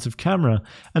responsive camera,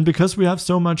 and because we have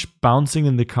so much bouncing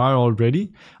in the car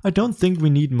already, I don't think we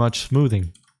need much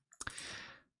smoothing.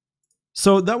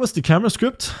 So that was the camera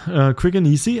script, quick and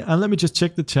easy. And let me just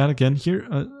check the chat again here.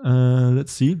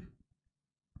 Let's see.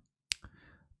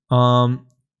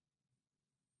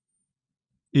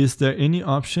 Is there any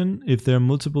option if there are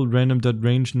multiple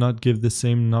random.range not give the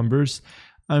same numbers?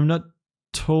 I'm not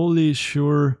totally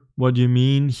sure what you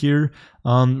mean here.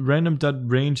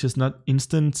 Random.range is not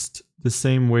instanced the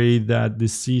same way that the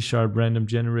C# random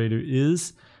generator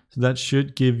is. So that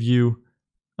should give you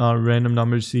random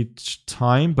numbers each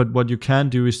time. But what you can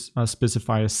do is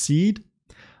specify a seed.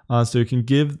 So you can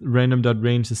give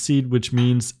random.range a seed, which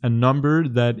means a number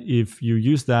that if you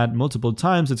use that multiple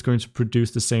times, it's going to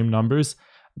produce the same numbers.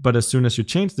 But as soon as you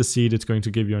change the seed, it's going to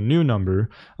give you a new number.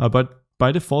 But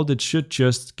by default, it should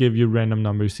just give you random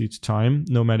numbers each time,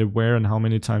 no matter where and how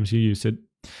many times you use it.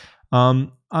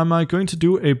 Am I going to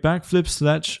do a backflip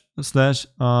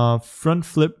 / front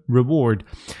flip reward?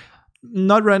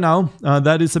 Not right now.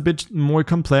 That is a bit more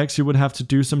complex. You would have to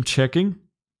do some checking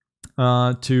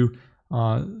to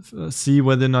see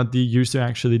whether or not the user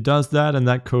actually does that, and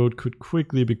that code could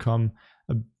quickly become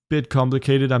a bit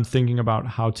complicated. I'm thinking about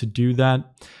how to do that.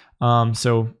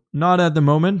 So not at the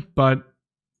moment, but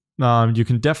you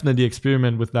can definitely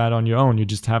experiment with that on your own. You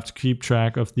just have to keep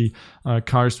track of the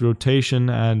car's rotation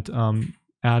and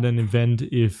add an event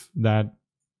if that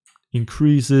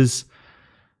increases.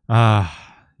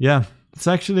 Yeah, it's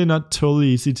actually not totally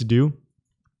easy to do,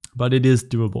 but it is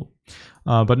doable.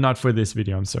 But not for this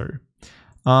video, I'm sorry.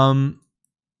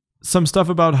 Some stuff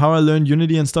about how I learned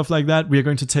Unity and stuff like that. We are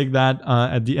going to take that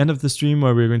at the end of the stream,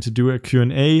 where we're going to do a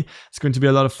Q&A. It's going to be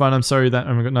a lot of fun. I'm sorry that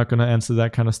I'm not going to answer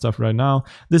that kind of stuff right now.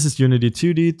 This is Unity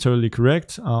 2D, totally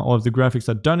correct. All of the graphics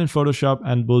are done in Photoshop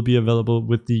and will be available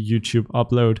with the YouTube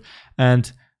upload.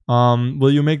 And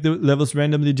will you make the levels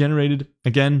randomly generated?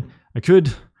 Again, I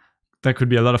could. That could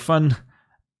be a lot of fun.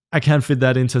 I can't fit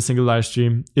that into a single live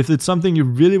stream. If it's something you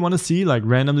really want to see, like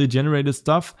randomly generated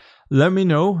stuff, let me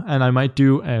know, and I might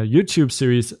do a YouTube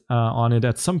series on it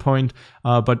at some point,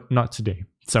 but not today.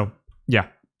 So yeah.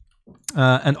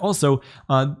 And also,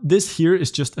 this here is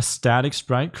just a static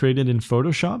sprite created in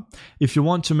Photoshop. If you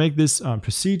want to make this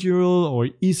procedural or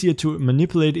easier to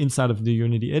manipulate inside of the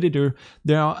Unity editor,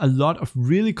 there are a lot of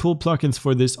really cool plugins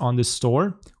for this on the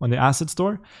store, on the asset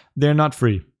store. They're not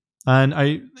free. And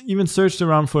I even searched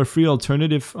around for a free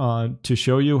alternative to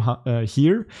show you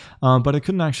here, but I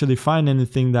couldn't actually find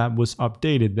anything that was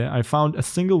updated. I found a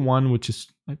single one, which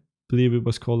is, I believe it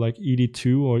was called like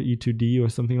ED2 or E2D or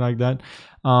something like that,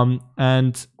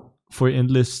 and for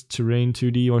Endless Terrain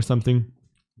 2D or something.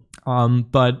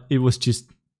 But it was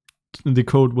just, the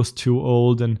code was too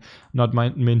old and not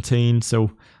maintained,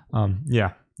 so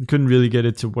yeah, couldn't really get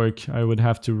it to work. I would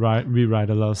have to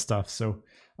rewrite a lot of stuff. So.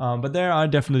 But there are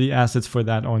definitely assets for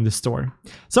that on the store.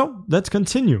 So let's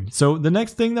continue. So the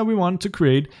next thing that we want to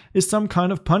create is some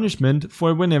kind of punishment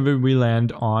for whenever we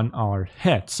land on our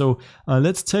head. So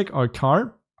let's take our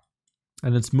car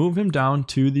and let's move him down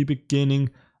to the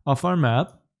beginning of our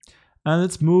map. And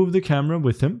let's move the camera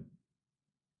with him.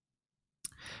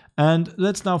 And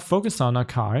let's now focus on our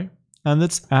car. And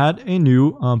let's add a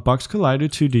new box collider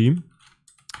 2D.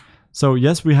 So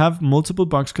yes, we have multiple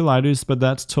box colliders, but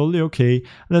that's totally okay.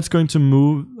 Let's go ahead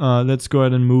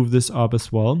and move this up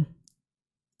as well.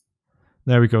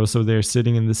 There we go. So they're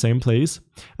sitting in the same place.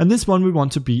 And this one we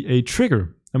want to be a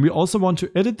trigger. And we also want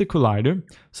to edit the collider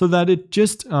so that it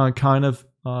just kind of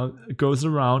goes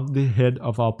around the head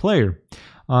of our player.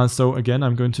 So again,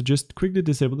 I'm going to just quickly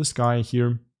disable the sky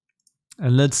here.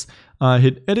 And let's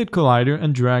hit edit collider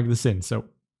and drag this in. So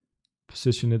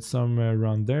position it somewhere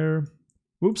around there.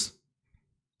 Oops.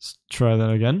 Let's try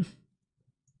that again.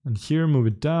 And here, move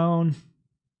it down.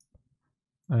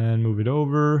 And move it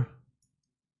over.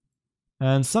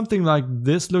 And something like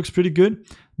this looks pretty good.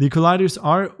 The colliders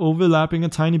are overlapping a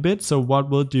tiny bit. So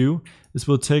what we'll do is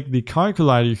we'll take the car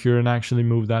collider here and actually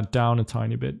move that down a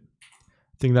tiny bit.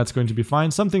 I think that's going to be fine.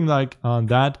 Something like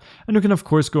that. And you can of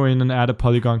course go in and add a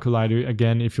polygon collider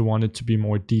again if you want it to be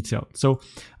more detailed. So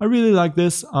I really like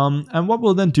this. And what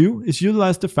we'll then do is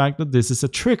utilize the fact that this is a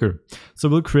trigger. So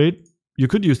we'll create, you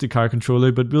could use the car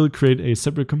controller, but we'll create a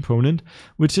separate component,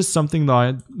 which is something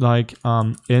like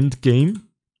end game.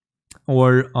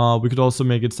 Or we could also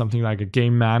make it something like a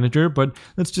game manager, but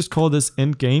let's just call this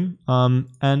end game.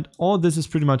 And all this is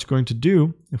pretty much going to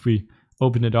do, if we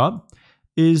open it up,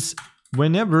 is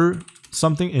whenever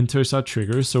something enters our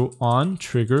trigger, so on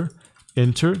trigger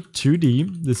enter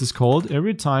 2D, this is called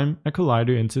every time a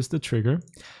collider enters the trigger,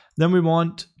 then we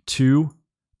want to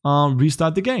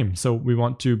restart the game. So we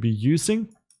want to be using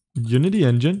Unity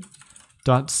Engine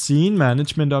 .scene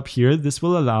management up here. This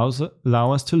will allow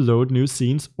us to load new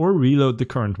scenes or reload the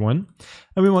current one.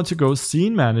 And we want to go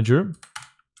scene manager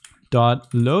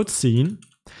 .load scene.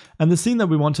 And the scene that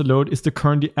we want to load is the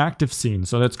currently active scene.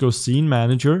 So let's go scene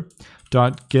manager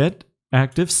 .get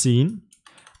active scene.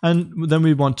 And then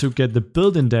we want to get the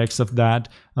build index of that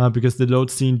because the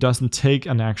load scene doesn't take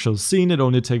an actual scene. It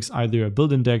only takes either a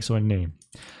build index or a name.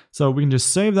 So we can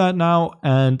just save that now,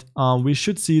 and we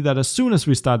should see that as soon as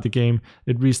we start the game,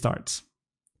 it restarts.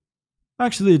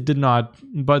 Actually, it did not,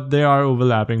 but they are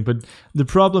overlapping. But the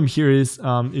problem here is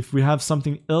if we have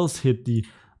something else hit the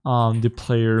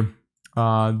player,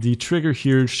 the trigger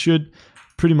here should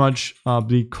pretty much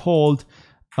be called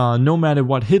no matter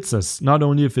what hits us. Not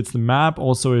only if it's the map,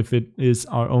 also if it is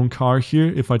our own car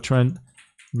here. If I try and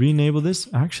re-enable this,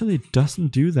 actually it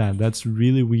doesn't do that. That's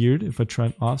really weird. If I try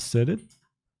and offset it.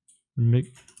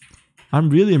 I'm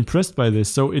really impressed by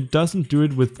this. So it doesn't do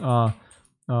it with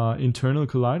internal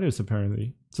colliders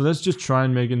apparently. So let's just try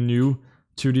and make a new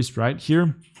 2D sprite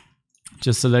here.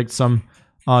 Just select some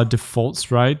default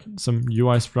sprite, some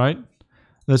UI sprite.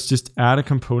 Let's just add a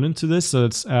component to this. So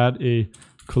let's add a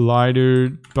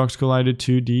collider, box collider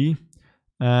 2D.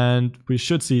 And we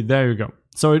should see, there you go.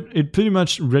 So it pretty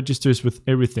much registers with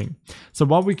everything. So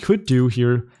what we could do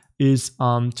here is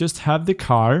just have the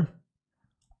car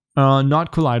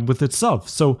not collide with itself.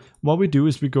 So what we do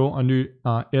is we go under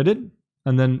edit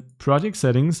and then project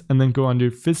settings and then go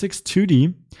under physics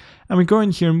 2D, and we go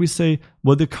in here and we say,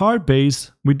 well, the car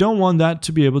base, we don't want that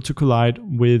to be able to collide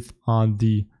with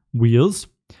the wheels,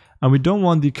 and we don't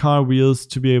want the car wheels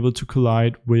to be able to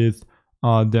collide with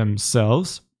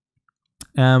themselves,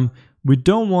 and we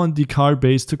don't want the car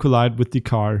base to collide with the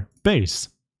car base.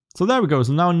 So there we go.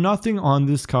 So now nothing on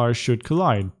this car should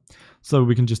collide. So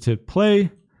we can just hit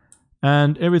play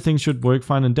and everything should work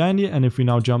fine and dandy. And if we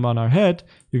now jump on our head,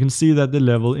 you can see that the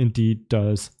level indeed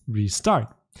does restart.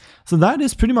 So that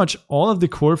is pretty much all of the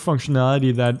core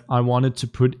functionality that I wanted to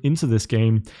put into this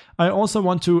game. I also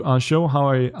want to show how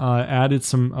I added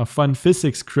some fun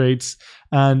physics crates,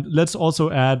 and let's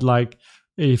also add like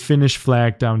a finish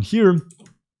flag down here.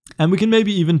 And we can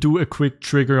maybe even do a quick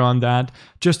trigger on that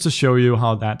just to show you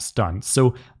how that's done.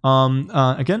 So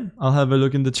again, I'll have a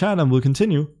look in the chat and we'll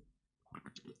continue.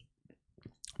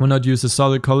 Why not use a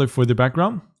solid color for the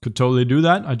background? Could totally do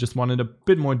that. I just wanted a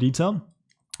bit more detail.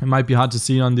 It might be hard to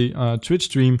see on the Twitch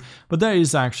stream, but there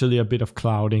is actually a bit of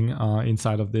clouding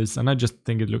inside of this, and I just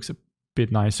think it looks a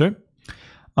bit nicer.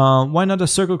 Why not a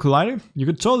circle collider? You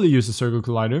could totally use a circle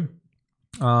collider.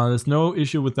 There's no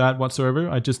issue with that whatsoever.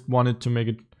 I just wanted to make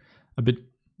it a bit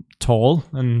tall,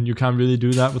 and you can't really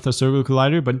do that with a circle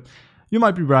collider, but you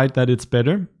might be right that it's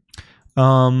better.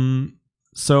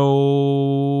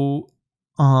 So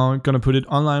I'm gonna put it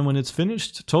online when it's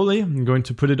finished. Totally. I'm going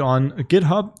to put it on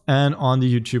GitHub and on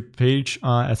the YouTube page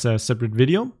as a separate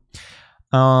video,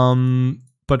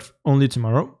 but only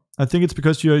tomorrow. I think it's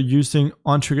because you're using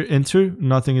on trigger enter,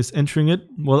 nothing is entering it.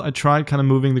 Well, I tried kind of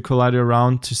moving the collider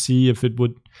around to see if it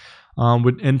would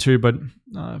enter, but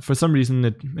for some reason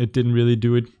it didn't really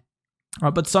do it.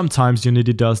 But sometimes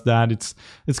Unity does that. It's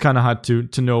kind of hard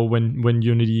to know when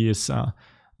Unity is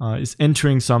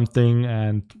entering something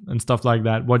and stuff like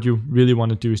that. What you really want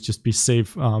to do is just be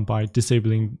safe by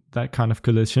disabling that kind of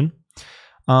collision.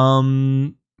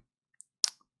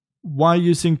 Why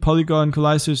using polygon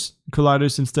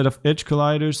colliders instead of edge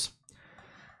colliders?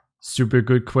 Super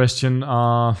good question.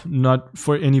 Not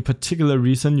for any particular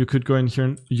reason. You could go in here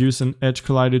and use an edge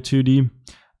collider 2D,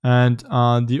 and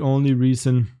the only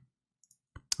reason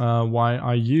why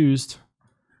I used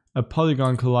a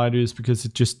polygon collider is because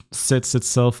it just sets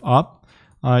itself up.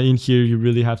 In here you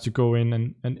really have to go in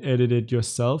and edit it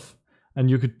yourself, and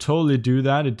you could totally do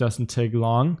that. It doesn't take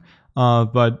long,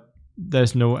 but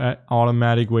there's no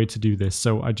automatic way to do this,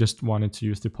 so I just wanted to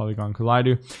use the polygon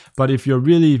collider. But if you're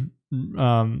really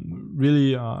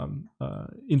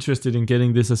interested in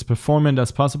getting this as performant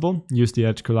as possible, use the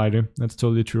edge collider. That's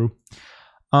totally true.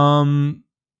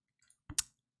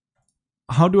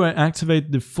 How do I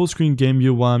activate the full screen game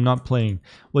view while I'm not playing?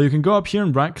 Well, you can go up here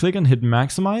and right click and hit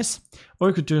maximize, or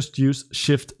you could just use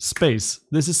shift space.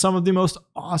 This is some of the most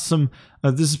awesome,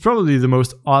 this is probably the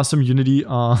most awesome Unity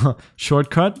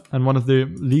shortcut and one of the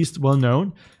least well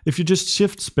known. If you just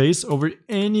shift space over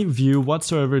any view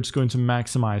whatsoever, it's going to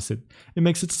maximize it. It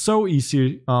makes it so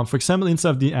easy. For example, inside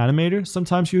of the animator,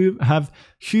 sometimes you have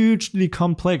hugely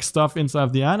complex stuff inside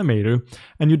of the animator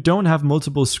and you don't have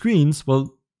multiple screens.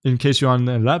 Well, in case you're on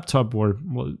a laptop, or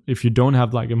well, if you don't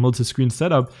have like a multi-screen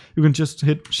setup, you can just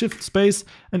hit shift space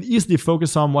and easily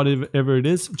focus on whatever it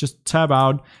is. Just tab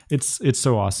out. It's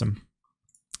so awesome.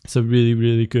 It's a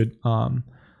really good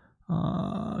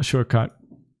shortcut.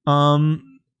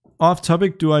 Off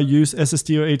topic, do I use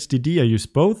SSD or HDD? I use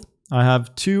both. I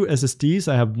have two SSDs.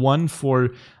 I have one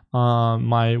for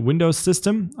my Windows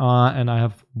system, and I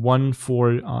have one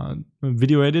for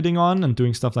video editing on and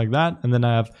doing stuff like that, and then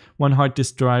I have one hard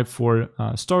disk drive for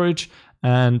storage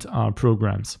and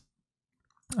programs,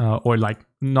 or like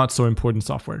not so important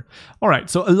software. All right,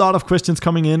 so a lot of questions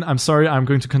coming in. I'm sorry, I'm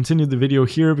going to continue the video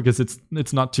here because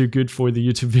it's not too good for the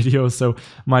YouTube video, so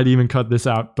might even cut this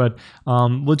out. But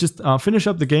we'll just finish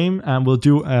up the game and we'll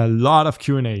do a lot of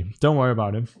Q&A. Don't worry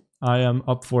about it. I am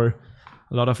up for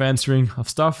a lot of answering of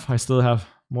stuff. I still have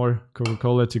more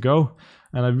Coca-Cola to go,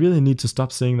 and I really need to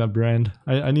stop saying that brand.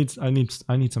 I need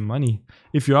some money.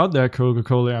 If you're out there,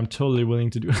 Coca-Cola, I'm totally willing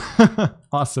to do.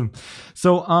 Awesome.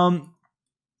 So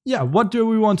yeah, what do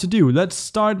we want to do? Let's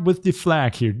start with the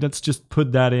flag here. Let's just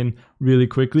put that in really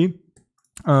quickly.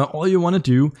 All you want to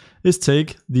do is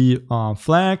take the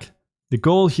flag, the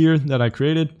goal here that I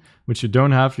created, which you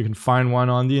don't have. You can find one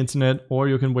on the internet, or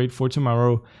you can wait for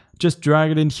tomorrow. Just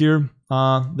drag it in here.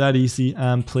 That easy,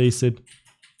 and place it.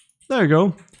 There you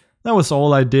go. That was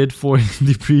all I did for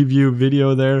the preview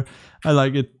video there. I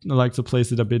like it. I like to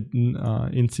place it a bit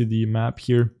into the map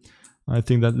here. I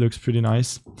think that looks pretty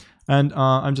nice. And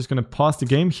I'm just gonna pause the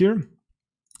game here,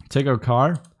 take our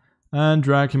car, and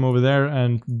drag him over there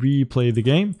and replay the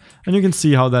game. And you can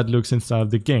see how that looks inside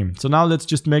of the game. So now let's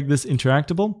just make this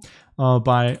interactable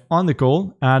by, on the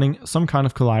goal, adding some kind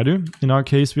of collider. In our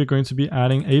case, we're going to be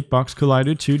adding a box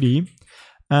collider 2D.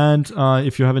 And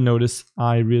if you haven't noticed,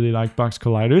 I really like box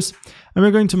colliders. And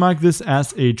we're going to mark this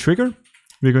as a trigger.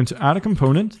 We're going to add a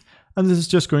component. And this is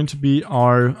just going to be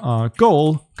our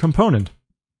goal component.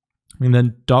 And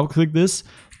then double click this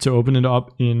to open it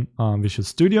up in Visual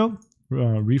Studio.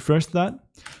 Refresh that,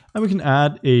 and we can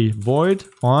add a void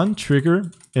on trigger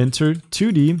enter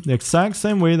 2D the exact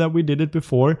same way that we did it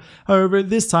before. However,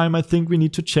 this time I think we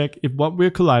need to check if what we're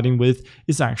colliding with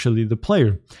is actually the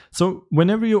player. So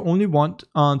whenever you only want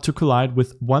to collide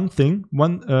with one thing,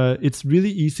 it's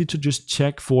really easy to just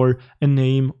check for a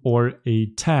name or a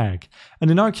tag.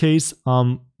 And in our case,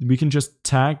 we can just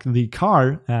tag the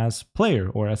car as player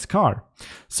or as car.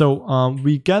 So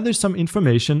we gather some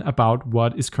information about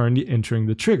what is currently entering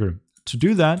the trigger. To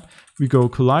do that, we go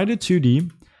collider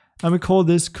 2D and we call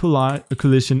this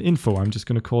collision info. I'm just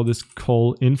going to call this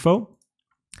call info.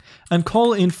 And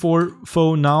call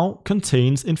info now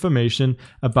contains information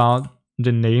about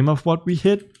the name of what we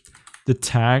hit, the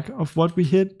tag of what we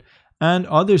hit, and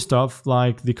other stuff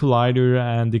like the collider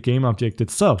and the game object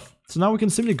itself. So now we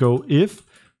can simply go if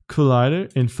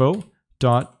collider info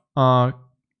dot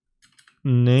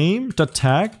name dot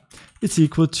tag is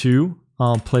equal to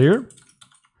player.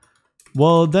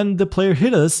 Well, then the player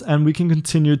hit us and we can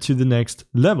continue to the next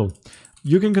level.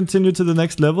 You can continue to the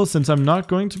next level. Since I'm not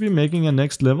going to be making a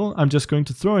next level, I'm just going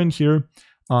to throw in here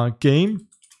game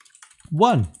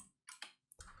 1.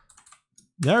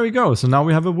 There we go. So now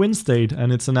we have a win state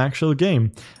and it's an actual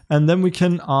game. And then we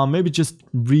can maybe just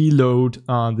reload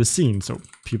the scene so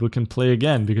people can play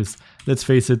again, because let's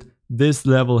face it, this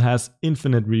level has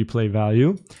infinite replay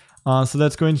value. So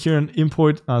let's go in here and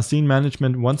import scene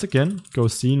management once again. Go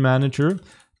scene manager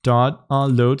dot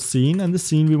load scene, and the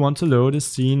scene we want to load is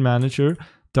scene manager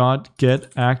dot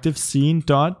get active scene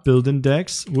dot build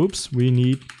index. Whoops, we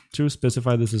need to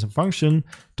specify this as a function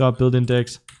dot build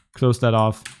index. Close that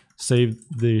off. Save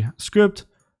the script.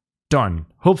 Done.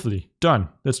 Hopefully done.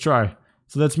 Let's try.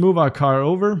 So let's move our car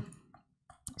over.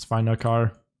 Let's find our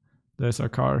car. There's our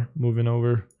car moving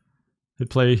over.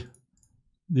 Hit play.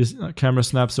 This camera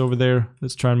snaps over there.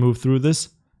 Let's try and move through this.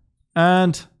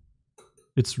 And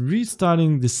it's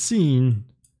restarting the scene,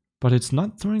 but it's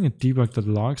not throwing a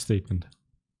debug.log statement.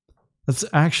 That's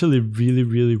actually really,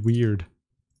 really weird.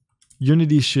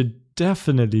 Unity should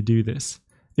definitely do this.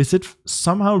 Is it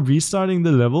somehow restarting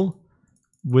the level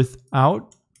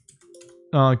without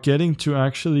getting to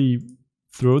actually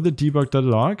throw the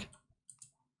debug.log?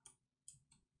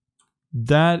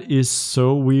 That is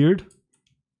so weird.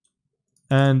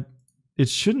 And it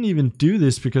shouldn't even do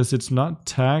this because it's not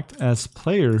tagged as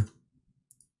player.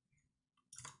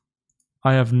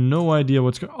 I have no idea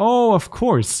what's going on. Oh, of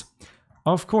course.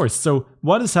 Of course. So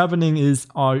what is happening is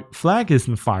our flag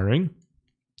isn't firing,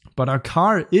 but our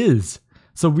car is.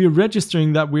 So we're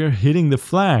registering that we're hitting the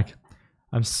flag.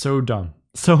 I'm so dumb.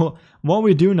 So what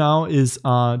we do now is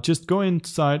just go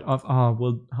inside of,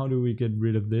 well, how do we get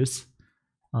rid of this?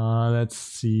 Let's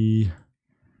see.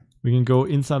 We can go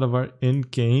inside of our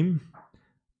end game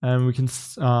and we can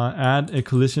add a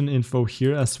collision info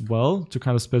here as well to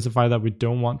kind of specify that we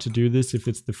don't want to do this if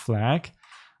it's the flag.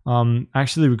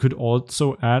 Actually, we could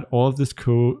also add all of this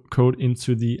code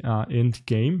into the end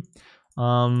game.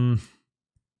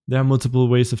 There are multiple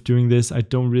ways of doing this. I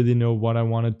don't really know what I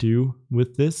want to do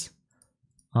with this.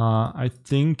 I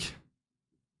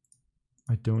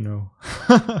don't know.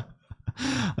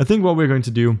 I think what we're going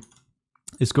to do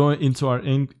is go into our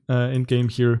end game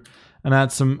here and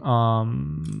add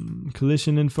some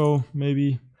collision info,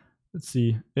 maybe. Let's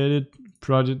see, edit,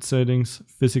 project settings,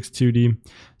 physics 2D.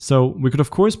 So we could of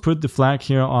course put the flag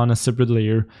here on a separate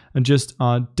layer and just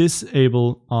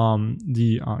disable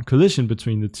the collision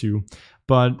between the two.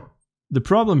 But the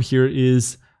problem here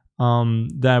is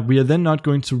that we are then not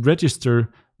going to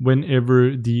register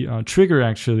whenever the trigger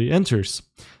actually enters.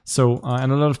 So,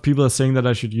 and a lot of people are saying that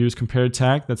I should use compare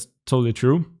tag. That's totally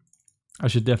true. I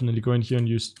should definitely go in here and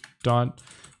use dot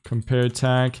compare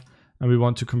tag, and we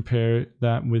want to compare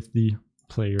that with the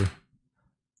player.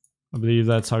 I believe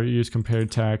that's how you use compare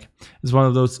tag. It's one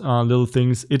of those little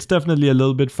things. It's definitely a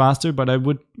little bit faster, but I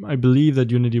believe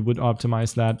that Unity would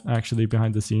optimize that actually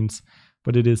behind the scenes,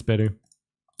 but it is better.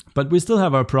 But we still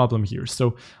have our problem here.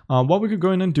 So what we could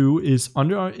go in and do is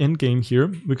under our end game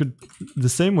here, we could the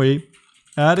same way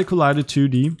add a collider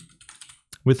 2D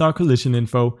with our collision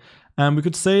info. And we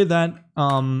could say that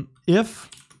if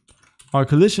our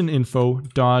collision info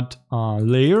dot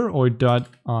layer or dot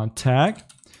tag,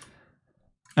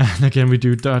 and again we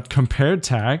do dot compare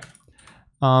tag,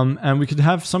 and we could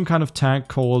have some kind of tag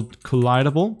called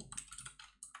collidable,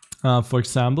 for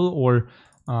example, or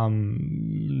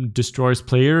destroys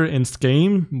player ends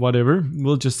game, whatever.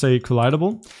 We'll just say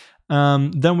collidable.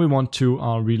 Then we want to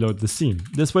reload the scene.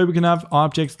 This way we can have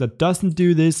objects that doesn't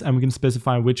do this, and we can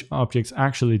specify which objects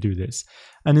actually do this.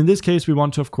 And in this case, we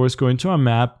want to, of course, go into our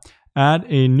map, add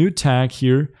a new tag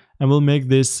here, and we'll make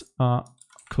this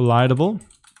collidable. I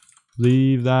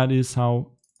believe that is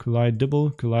how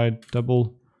collidable.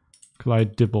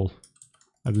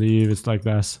 I believe it's like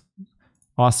this.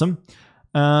 Awesome.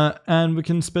 And we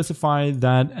can specify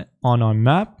that on our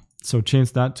map. So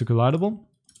change that to collidable.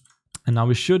 And now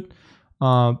we should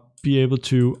be able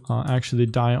to actually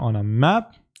die on a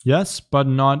map. Yes, but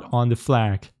not on the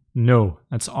flag. No,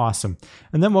 that's awesome.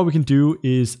 And then what we can do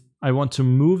is I want to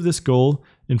move this goal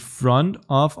in front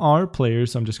of our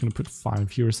players. So I'm just going to put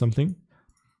 5 here or something.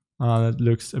 That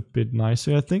looks a bit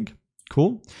nicer, I think.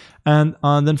 Cool. And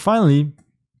then finally,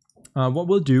 what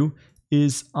we'll do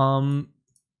is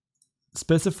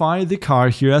specify the car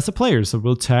here as a player. So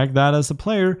we'll tag that as a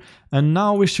player, and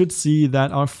now we should see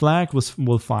that our flag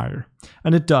will fire.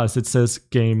 And it does. It says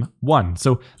game 1.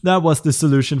 So that was the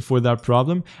solution for that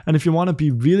problem. And if you want to be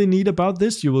really neat about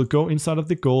this, you will go inside of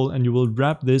the goal and you will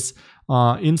wrap this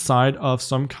inside of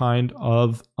some kind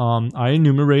of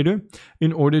enumerator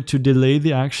in order to delay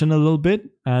the action a little bit.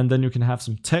 And then you can have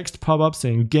some text pop up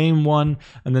saying game 1,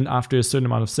 and then after a certain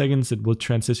amount of seconds it will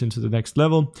transition to the next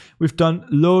level. We've done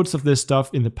loads of this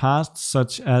stuff in the past,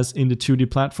 such as in the 2D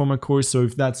platformer course, so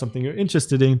if that's something you're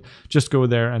interested in, just go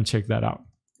there and check that out.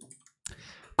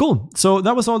 Cool, so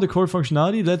that was all the core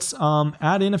functionality. Let's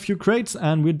add in a few crates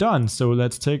and we're done. So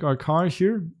let's take our car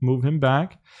here, move him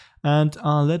back, and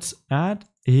let's add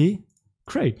a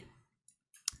crate.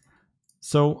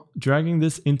 So dragging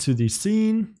this into the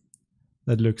scene,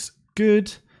 that looks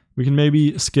good. We can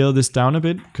maybe scale this down a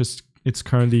bit because it's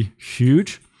currently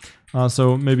huge.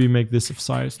 So maybe make this of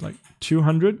size like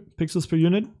 200 pixels per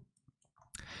unit.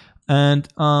 And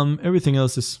everything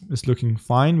else is looking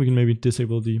fine. We can maybe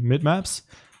disable the mid maps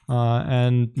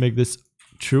and make this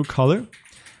true color.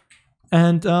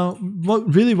 And what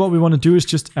we want to do is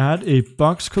just add a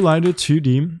box collider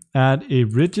 2D, add a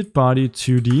rigid body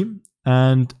 2D,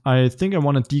 and I think I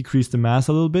want to decrease the mass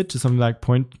a little bit to something like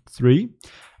 0.3.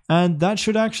 And that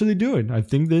should actually do it. I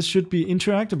think this should be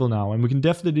interactable now, and we can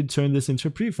definitely turn this into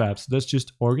a prefab. So let's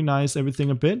just organize everything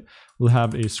a bit. We'll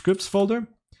have a scripts folder.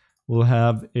 We'll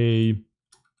have a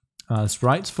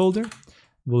sprites folder.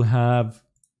 We'll have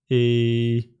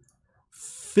a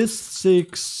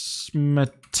physics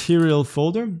material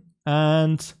folder.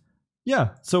 And yeah,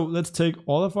 so let's take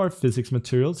all of our physics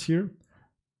materials here,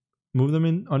 move them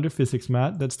in under physics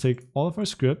mat. Let's take all of our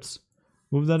scripts,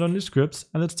 move that under scripts,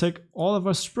 and let's take all of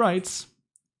our sprites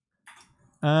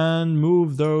and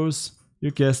move those,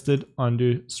 you guessed it,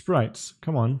 under sprites.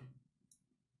 Come on.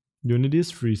 Unity is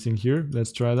freezing here.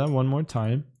 Let's try that one more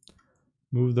time.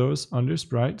 Move those under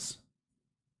sprites.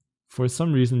 For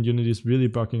some reason, Unity is really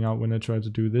bugging out when I try to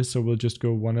do this, so we'll just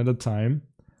go one at a time.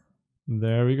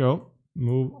 There we go.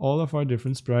 Move all of our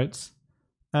different sprites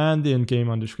and the in-game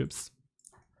under scripts.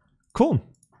 Cool.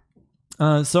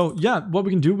 So yeah, what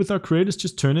we can do with our crate is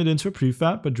just turn it into a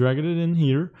prefab by dragging it in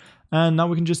here. And now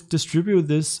we can just distribute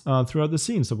this throughout the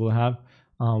scene. So we'll have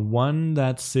one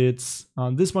that sits,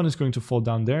 this one is going to fall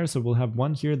down there. So we'll have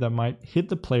one here that might hit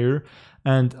the player.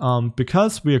 And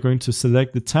because we are going to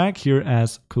select the tag here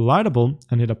as collidable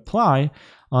and hit apply,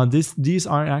 these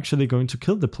are actually going to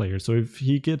kill the player. So if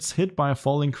he gets hit by a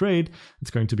falling crate,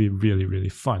 it's going to be really, really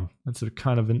fun. That's a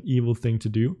kind of an evil thing to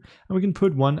do. And we can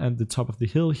put one at the top of the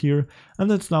hill here. And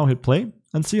let's now hit play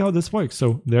and see how this works.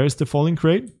 So there's the falling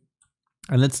crate.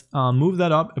 And let's move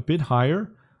that up a bit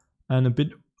higher and a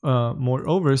bit more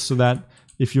over, so that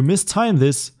if you mistime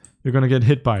this, you're going to get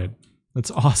hit by it.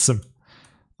 That's awesome.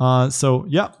 So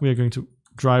yeah, we are going to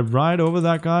drive right over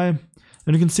that guy.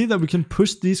 And you can see that we can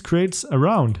push these crates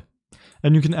around.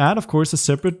 And you can add, of course, a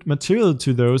separate material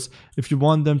to those if you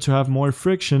want them to have more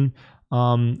friction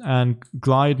and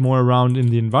glide more around in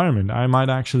the environment. I might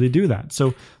actually do that.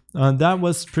 So that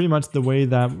was pretty much the way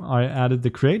that I added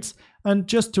the crates. And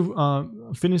just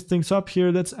to finish things up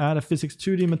here, let's add a physics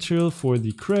 2D material for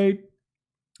the crate.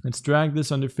 Let's drag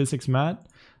this under physics mat.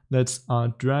 Let's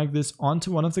drag this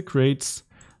onto one of the crates.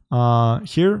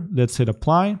 Here, let's hit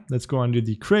apply. Let's go under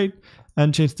the crate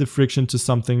and change the friction to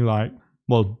something like,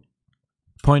 well,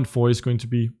 0.4 is going to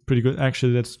be pretty good.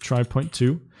 Actually, let's try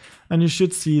 0.2. And you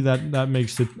should see that that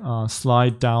makes it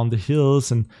slide down the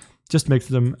hills and just makes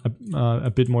them a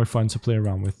bit more fun to play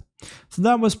around with. So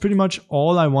that was pretty much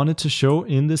all I wanted to show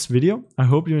in this video. I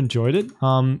hope you enjoyed it.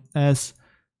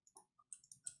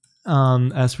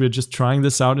 As we're just trying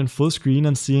this out in full screen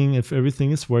and seeing if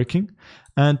everything is working.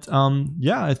 And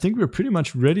yeah, I think we're pretty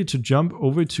much ready to jump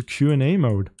over to Q&A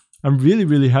mode. I'm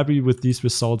really happy with these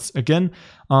results. Again,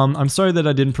 I'm sorry that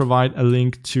I didn't provide a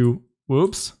link to,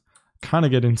 whoops, kind of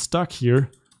getting stuck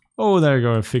here. Oh, there you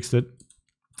go, I fixed it.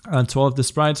 To all of the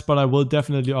sprites, but I will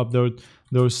definitely upload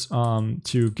those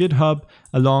to GitHub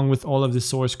along with all of the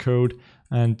source code,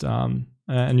 and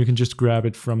you can just grab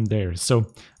it from there. So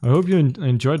I hope you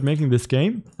enjoyed making this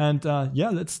game, and yeah,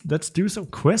 let's do some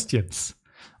questions.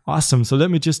 Awesome. So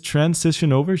let me just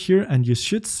transition over here, and you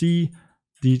should see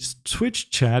the Twitch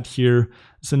chat here.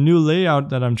 It's a new layout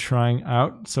that I'm trying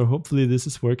out, so hopefully this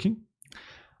is working.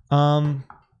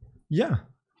 Yeah,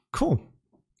 cool.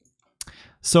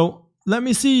 So let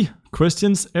me see.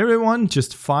 Questions, everyone,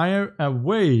 just fire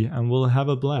away and we'll have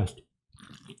a blast.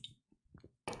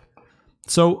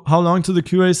 So how long to the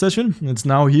QA session? It's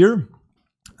now here.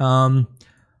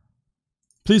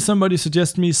 Please somebody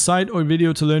suggest me site or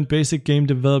video to learn basic game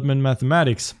development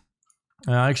mathematics.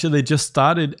 Actually, they just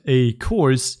started a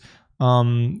course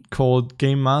called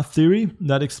Game Math Theory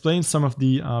that explains some of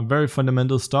the very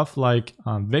fundamental stuff like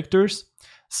vectors,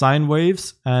 sine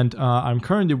waves, and I'm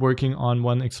currently working on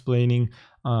one explaining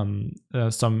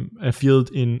a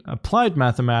field in applied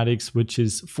mathematics, which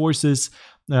is forces,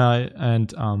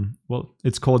 and well,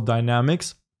 it's called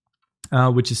dynamics,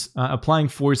 which is applying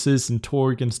forces and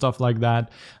torque and stuff like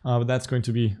that. But that's going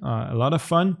to be a lot of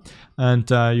fun, and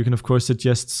you can of course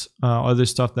suggest other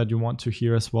stuff that you want to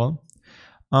hear as well.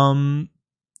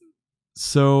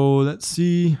 So let's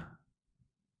see.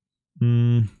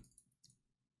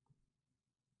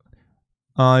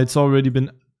 It's already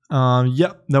been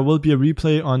yeah, there will be a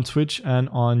replay on Twitch and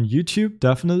on YouTube,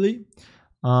 definitely.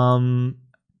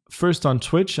 First on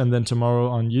Twitch and then tomorrow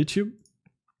on YouTube.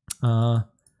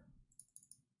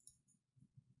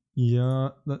 Yeah,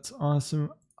 that's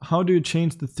awesome. How do you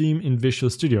change the theme in Visual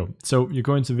Studio? So you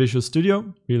go into Visual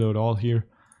Studio, reload all here.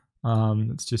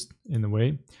 It's just in the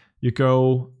way. You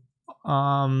go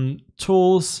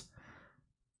Tools,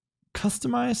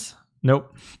 Customize.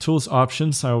 Nope, Tools,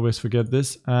 Options. I always forget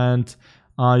this. And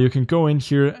you can go in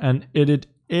here and edit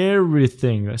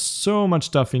everything. There's so much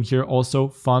stuff in here. Also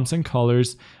fonts and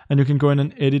colors, and you can go in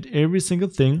and edit every single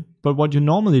thing. But what you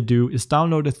normally do is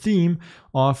download a theme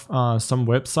of some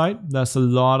website. There's a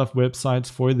lot of websites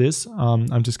for this.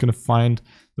 I'm just gonna find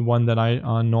the one that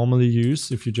I normally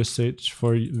use. If you just search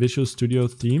for Visual Studio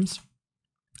themes,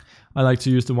 I like to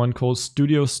use the one called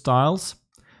Studio Styles,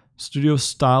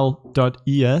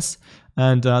 studiostyle.es.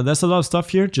 And there's a lot of stuff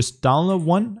here. Just download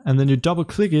one and then you double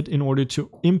click it in order to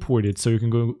import it. So you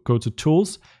can go to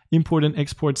Tools, Import and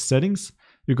Export Settings.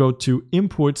 You go to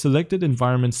Import Selected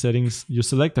Environment Settings. You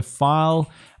select a file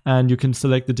and you can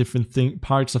select the different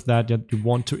parts of that you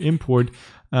want to import.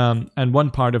 And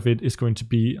one part of it is going to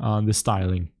be the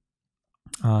styling.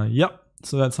 Yep,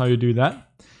 so that's how you do that.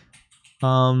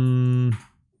 And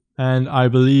I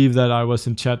believe that I was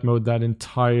in chat mode that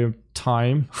entire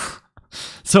time.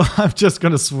 So I'm just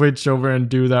gonna switch over and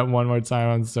do that one more time.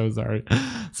 I'm so sorry.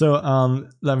 So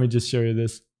let me just show you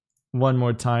this one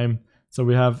more time. So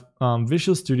we have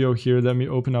Visual Studio here. Let me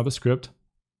open up a script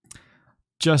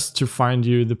just to find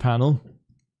you the panel.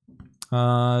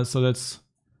 So let's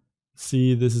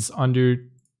see, this is under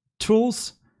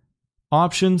Tools,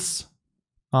 Options,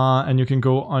 and you can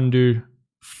go under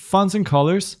Fonts and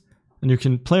Colors and you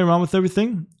can play around with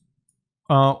everything.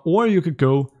 Or you could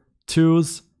go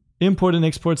Tools, Import and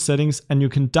Export Settings, and you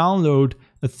can download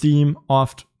a theme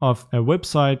of a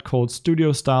website called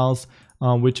Studio Styles,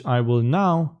 which I will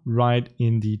now write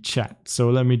in the chat.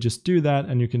 So let me just do that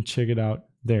and you can check it out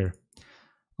there.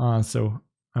 So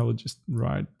I will just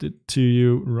write it to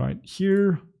you right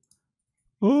here.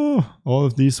 Oh, all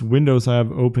of these windows I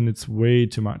have open, it's way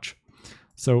too much.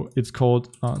 So it's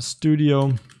called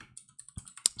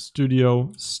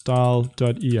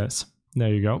studiostyle.es.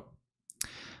 There you go.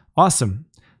 Awesome.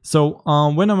 So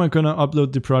when am I going to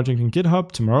upload the project in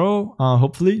GitHub? Tomorrow,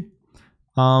 hopefully.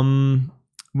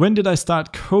 When did I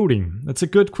start coding? That's a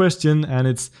good question, and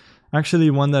it's actually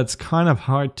one that's kind of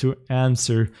hard to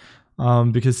answer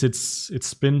because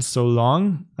it's been so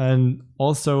long. And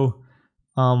also,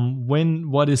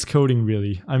 what is coding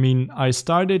really? I mean, I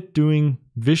started doing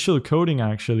visual coding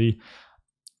actually.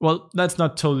 Well, that's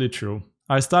not totally true.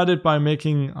 I started by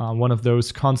making one of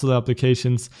those console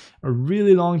applications a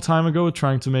really long time ago,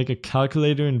 trying to make a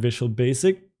calculator in Visual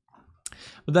Basic.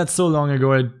 But that's so long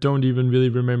ago, I don't even really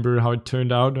remember how it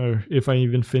turned out or if I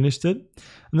even finished it.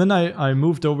 And then I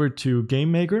moved over to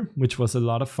Game Maker, which was a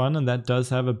lot of fun, and that does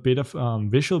have a bit of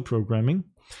visual programming.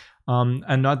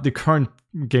 And not the current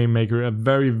Game Maker, a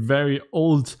very, very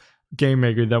old Game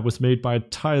Maker that was made by an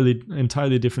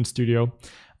entirely different studio.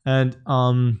 And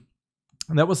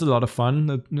that was a lot of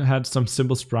fun. It had some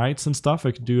simple sprites and stuff.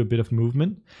 I could do a bit of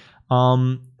movement.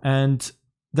 And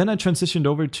then I transitioned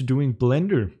over to doing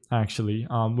Blender, actually.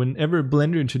 Whenever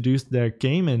Blender introduced their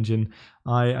game engine,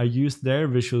 I used their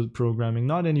visual programming,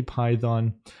 not any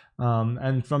Python.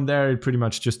 And from there, it pretty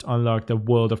much just unlocked a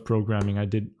world of programming. I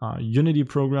did Unity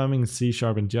programming, C#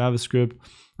 and JavaScript.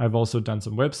 I've also done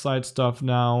some website stuff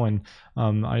now, and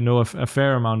I know a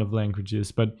fair amount of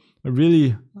languages, but a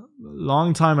really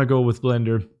long time ago with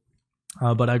Blender.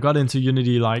 But I got into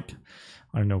Unity like,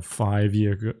 I don't know, 5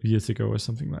 years ago or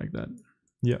something like that.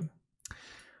 Yeah.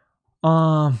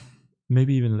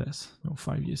 Maybe even less. No,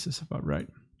 5 years is about right.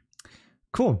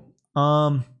 Cool.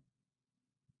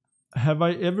 Have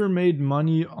I ever made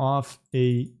money off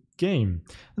a game?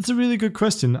 That's a really good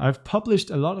question. I've published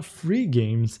a lot of free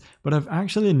games, but I've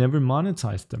actually never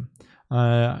monetized them.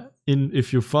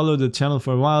 If you follow the channel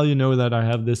for a while, you know that I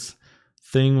have this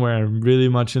thing where I'm really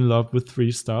much in love with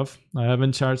free stuff. I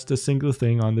haven't charged a single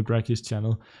thing on the Brackeys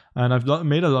channel, and I've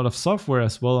made a lot of software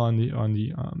as well on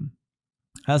the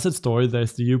asset store.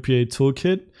 There's the UPA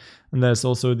toolkit, and there's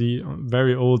also the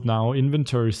very old now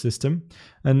inventory system,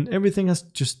 and everything has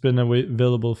just been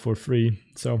available for free.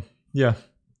 So yeah,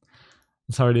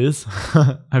 that's how it is.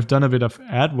 I've done a bit of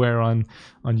adware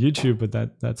on YouTube, but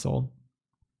that's all.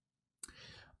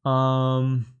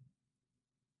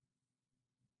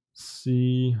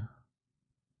 See,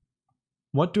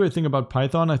 what do I think about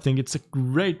Python? I think it's a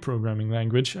great programming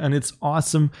language, and it's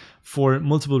awesome for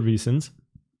multiple reasons.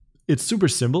 It's super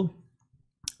simple.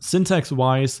 Syntax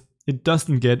wise, it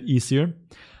doesn't get easier.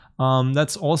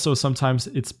 That's also sometimes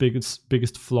its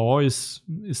biggest flaw is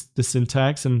the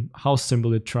syntax and how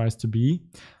simple it tries to be.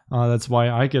 That's why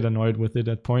I get annoyed with it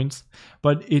at points.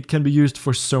 But it can be used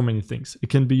for so many things. It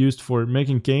can be used for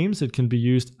making games. It can be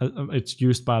used. It's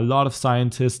used by a lot of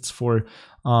scientists for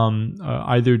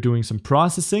either doing some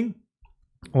processing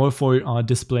or for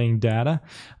displaying data.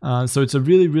 So it's a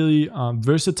really, really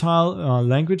versatile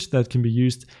language that can be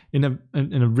used in a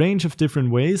range of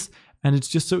different ways. And it's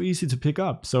just so easy to pick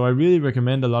up. So I really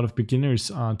recommend a lot of beginners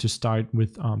to start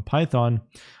with Python.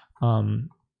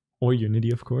 Or Unity,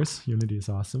 of course. Unity is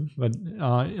awesome. But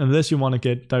unless you want to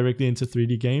get directly into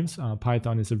 3D games,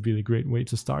 Python is a really great way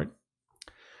to start.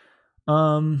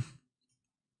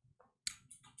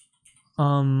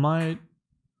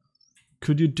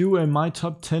 Could you do a my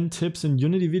top 10 tips in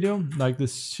Unity video? Like the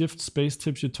shift space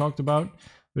tips you talked about?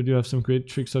 But you have some great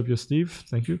tricks up your sleeve.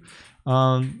 Thank you.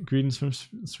 Greetings from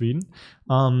Sweden.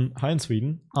 Hi in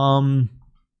Sweden.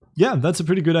 Yeah, that's a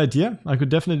pretty good idea. I could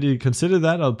definitely consider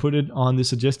that. I'll put it on the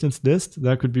suggestions list.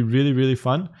 That could be really, really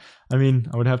fun. I mean,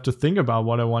 I would have to think about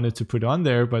what I wanted to put on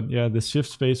there, but yeah, the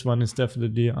shift space one is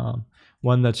definitely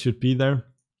one that should be there.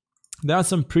 There are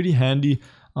some pretty handy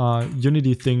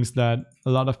Unity things that a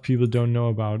lot of people don't know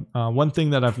about. One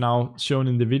thing that I've now shown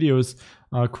in the videos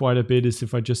quite a bit is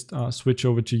if I just switch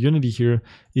over to Unity here,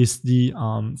 is the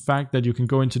fact that you can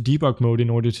go into debug mode in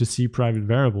order to see private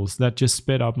variables. That just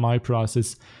sped up my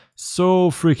process so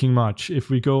freaking much. If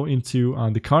we go into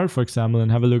the car, for example,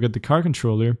 and have a look at the car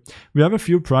controller, we have a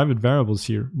few private variables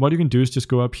here. What you can do is just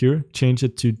go up here, change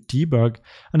it to debug,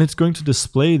 and it's going to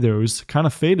display those, kind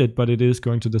of faded, but it is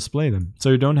going to display them.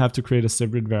 So you don't have to create a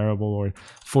separate variable or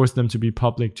force them to be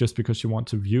public just because you want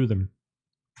to view them.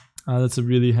 That's a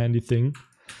really handy thing.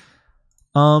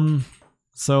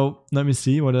 So let me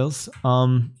see what else.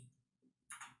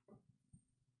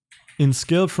 In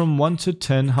scale from 1 to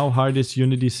 10, how hard is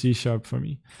Unity C# for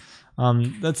me?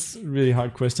 That's a really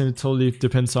hard question. It totally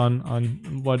depends on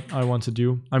what I want to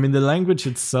do. I mean, the language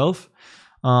itself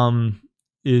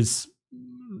is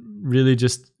really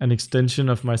just an extension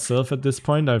of myself at this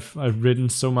point. I've written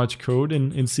so much code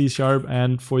in C#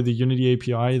 and for the Unity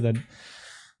API that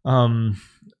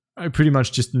I pretty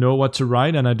much just know what to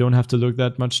write, and I don't have to look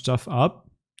that much stuff up.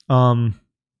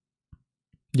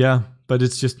 Yeah, but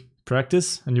it's just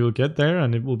practice, and you will get there,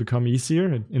 and it will become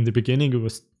easier. In the beginning, it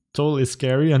was totally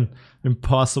scary and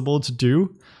impossible to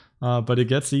do, but it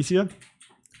gets easier.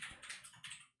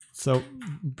 So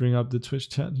bring up the Twitch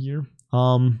chat here.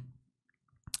 What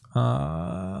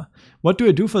do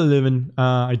I do for a living?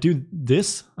 I do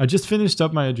this. I just finished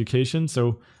up my education,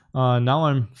 so now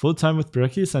I'm full-time with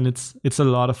Brackeys, and it's a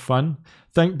lot of fun.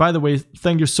 By the way,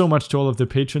 thank you so much to all of the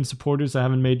Patreon supporters. I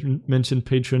haven't mentioned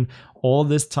Patreon all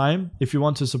this time. If you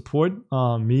want to support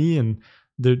me and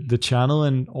the channel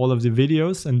and all of the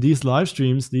videos and these live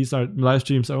streams, live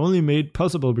streams are only made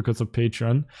possible because of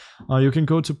Patreon. You can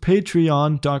go to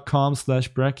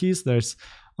patreon.com/Brackeys. There's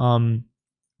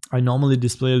I normally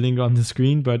display a link on the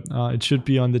screen, but it should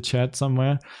be on the chat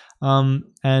somewhere.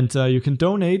 And you can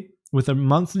donate with a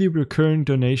monthly recurring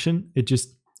donation.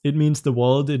 It means the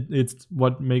world. It's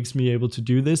what makes me able to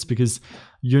do this, because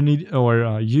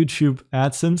YouTube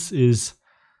AdSense is,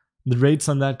 the rates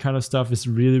on that kind of stuff is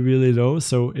really, really low.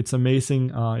 So it's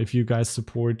amazing if you guys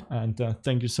support, and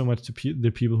thank you so much to the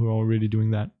people who are already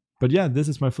doing that. But yeah, this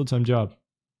is my full-time job.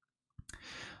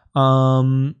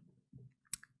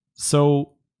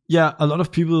 So yeah, a lot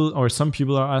of people, or some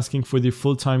people, are asking for the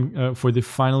full-time, for the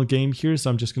final game here. So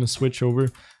I'm just going to switch over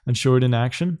and show it in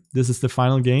action. This is the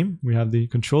final game. We have the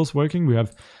controls working. We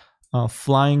have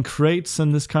flying crates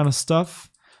and this kind of stuff.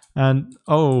 And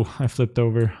oh, I flipped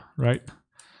over, right?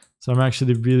 So I'm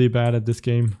actually really bad at this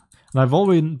game. And I've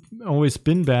always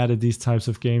been bad at these types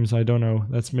of games. I don't know.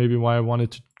 That's maybe why I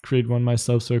wanted to create one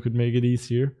myself, so I could make it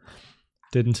easier.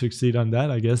 Didn't succeed on that,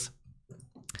 I guess.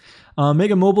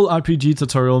 Make a mobile RPG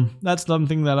tutorial. That's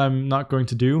something that I'm not going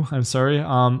to do. I'm sorry.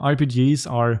 RPGs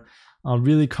are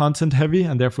really content heavy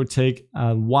and therefore take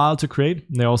a while to create.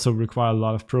 They also require a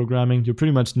lot of programming. You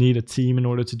pretty much need a team in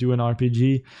order to do an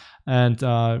RPG. And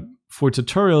for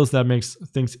tutorials, that makes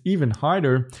things even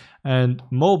harder. And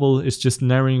mobile is just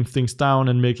narrowing things down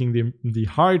and making the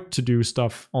hard to do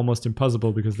stuff almost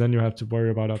impossible, because then you have to worry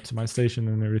about optimization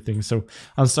and everything. So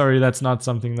I'm sorry, that's not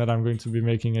something that I'm going to be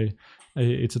making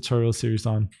a tutorial series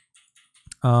on.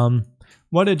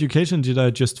 What education did I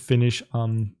just finish?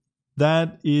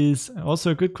 That is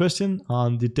also a good question.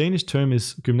 The Danish term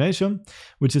is gymnasium,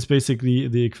 which is basically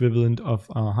the equivalent of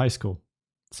high school.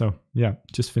 So yeah,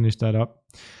 just finished that up.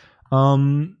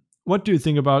 What do you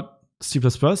think about C++?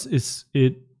 Is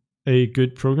it a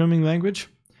good programming language?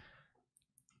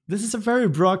 This is a very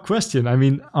broad question. I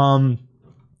mean,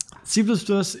 C++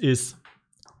 is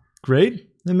great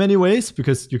in many ways,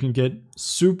 because you can get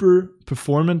super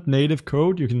performant native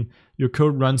code. Your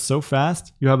code runs so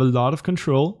fast. You have a lot of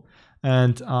control,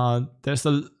 and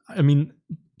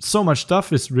so much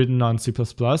stuff is written on C++.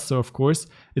 So of course,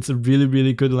 it's a really,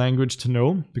 really good language to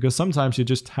know, because sometimes you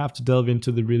just have to delve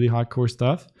into the really hardcore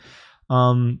stuff.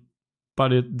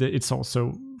 But it's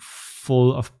also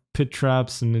full of pit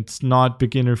traps, and it's not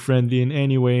beginner friendly in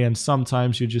any way. And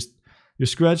sometimes you're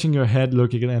scratching your head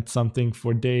looking at something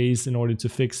for days in order to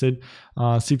fix it.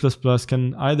 C++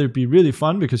 can either be really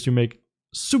fun because you make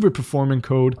super performant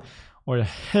code, or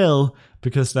hell,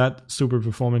 because that super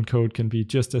performant code can be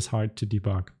just as hard to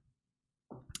debug.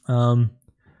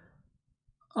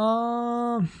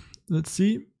 Let's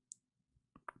see.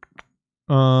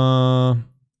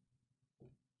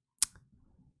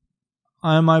 Am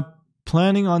I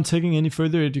planning on taking any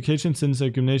further education, since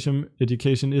a gymnasium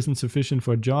education isn't sufficient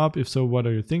for a job? If so, what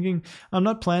are you thinking? I'm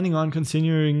not planning on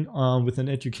continuing with an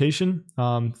education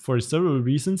for several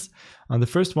reasons. The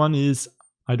first one is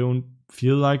I don't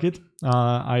feel like it.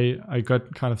 I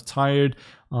got kind of tired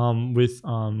with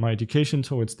my education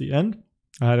towards the end.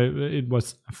 It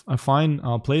was a fine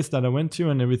place that I went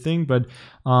to and everything, but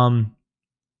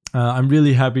I'm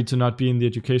really happy to not be in the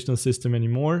educational system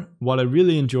anymore. What I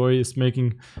really enjoy is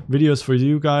making videos for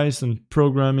you guys and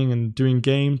programming and doing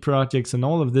game projects and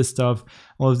all of this stuff.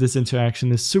 All of this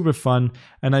interaction is super fun,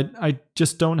 and I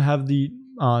just don't have the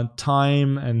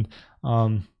time, and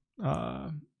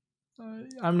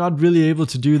I'm not really able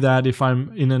to do that if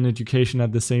I'm in an education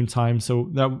at the same time. So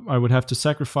that I would have to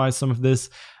sacrifice some of this,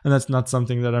 and that's not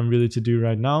something that I'm really to do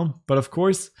right now. But of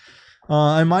course,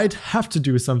 I might have to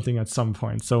do something at some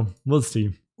point, so we'll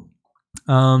see.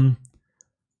 Am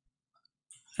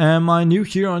I new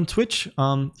here on Twitch?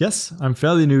 Yes, I'm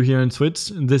fairly new here on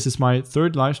Twitch. This is my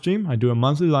third live stream. I do a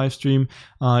monthly live stream.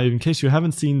 In case you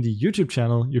haven't seen the YouTube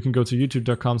channel, you can go to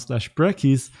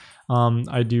youtube.com/Brackeys.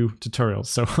 I do tutorials.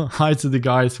 So hi to the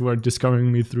guys who are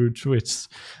discovering me through Twitch.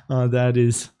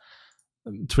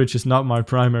 Twitch is not my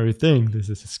primary thing. This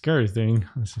is a scary thing.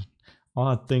 This is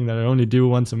odd thing that I only do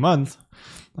once a month,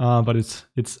 but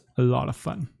it's a lot of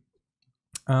fun.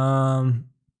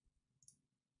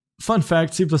 Fun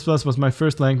fact, C++ was my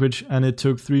first language, and it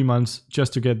took 3 months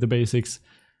just to get the basics.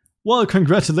 Well,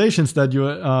 congratulations that you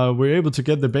were able to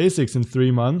get the basics in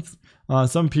 3 months.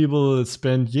 Some people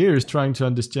spend years trying to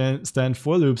understand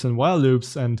for loops and while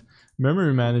loops and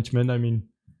memory management. I mean,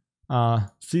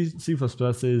 C++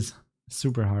 is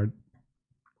super hard.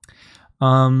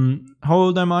 How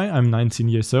old am I? I'm 19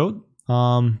 years old.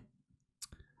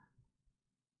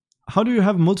 How do you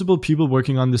have multiple people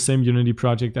working on the same Unity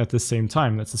project at the same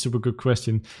time? That's a super good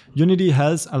question. Unity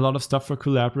has a lot of stuff for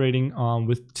collaborating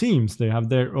with teams. They have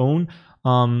their own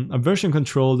a version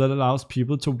control that allows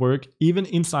people to work even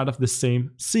inside of the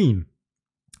same scene.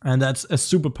 And that's a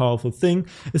super powerful thing,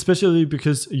 especially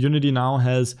because Unity now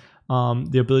has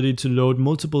the ability to load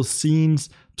multiple scenes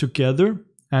together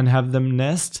and have them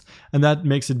nest, and that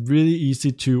makes it really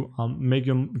easy to make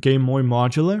your game more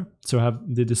modular. So have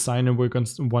the designer work on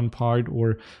one part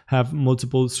or have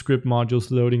multiple script modules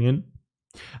loading in.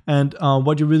 And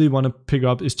what you really want to pick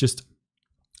up is just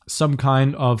some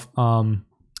kind of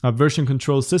a version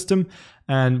control system.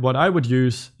 And what I would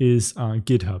use is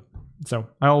GitHub. So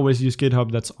I always use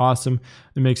GitHub. That's awesome.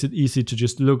 It makes it easy to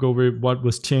just look over what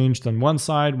was changed on one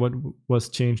side, what was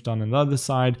changed on another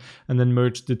side, and then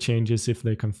merge the changes if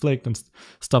they conflict and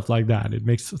stuff like that. It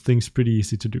makes things pretty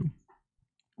easy to do.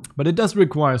 But it does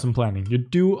require some planning. You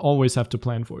do always have to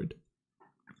plan for it.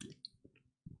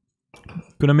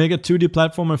 Gonna make a 2D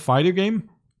platformer fighter game.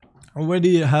 I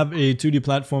already have a 2D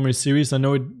platformer series. I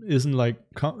know it isn't like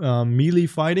melee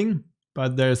fighting,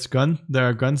 but there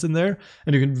are guns in there,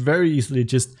 and you can very easily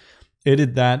just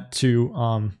edit that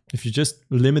to, if you just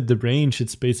limit the range,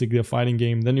 it's basically a fighting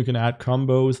game. Then you can add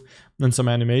combos and some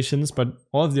animations, but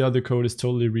all of the other code is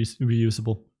totally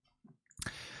reusable.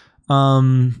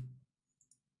 Do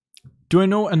I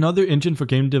know another engine for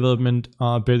game development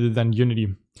better than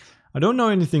Unity? I don't know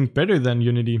anything better than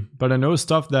Unity, but I know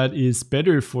stuff that is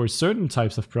better for certain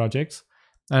types of projects.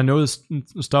 I know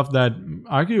stuff that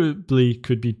arguably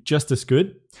could be just as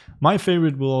good. My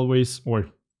favorite will always, or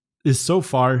is so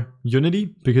far,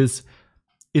 Unity, because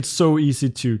it's so easy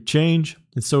to change.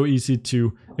 It's so easy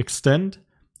to extend.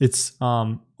 It's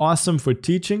awesome for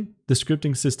teaching. The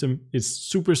scripting system is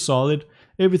super solid.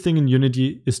 Everything in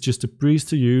Unity is just a breeze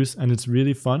to use, and it's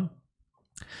really fun.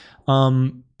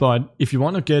 But if you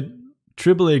want to get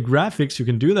AAA graphics, you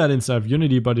can do that inside of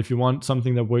Unity. But if you want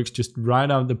something that works just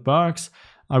right out of the box,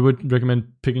 I would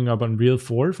recommend picking up Unreal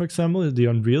 4, for example. The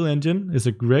Unreal Engine is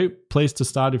a great place to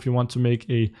start if you want to make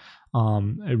a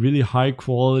really high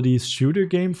quality shooter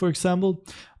game, for example.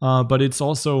 But it's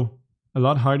also a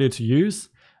lot harder to use.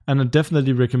 And I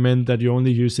definitely recommend that you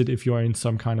only use it if you are in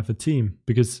some kind of a team,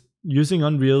 because using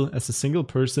Unreal as a single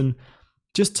person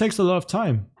just takes a lot of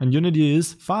time, and Unity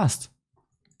is fast.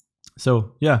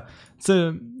 So yeah,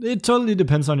 it totally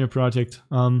depends on your project.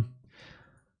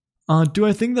 Do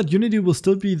I think that Unity will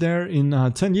still be there in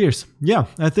 10 years? Yeah,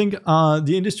 I think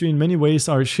the industry in many ways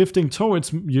are shifting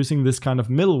towards using this kind of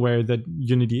middleware that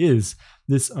Unity is.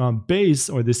 This base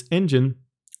or this engine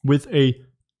with a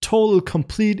total,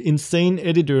 complete, insane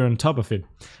editor on top of it.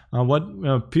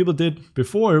 What people did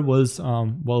before was,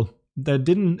 there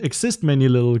didn't exist many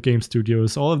little game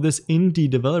studios. All of this indie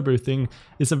developer thing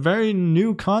is a very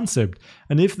new concept.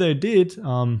 And if they did,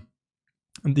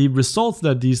 the results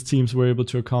that these teams were able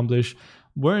to accomplish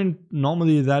weren't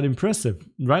normally that impressive.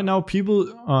 Right now, people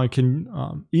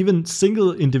can, even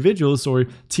single individuals or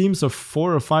teams of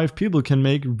 4 or 5 people can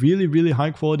make really, really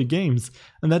high quality games.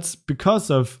 And that's because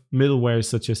of middleware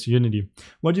such as Unity.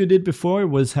 What you did before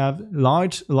was have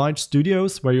large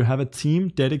studios where you have a team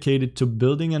dedicated to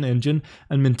building an engine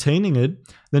and maintaining it.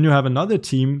 Then you have another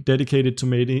team dedicated to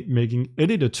making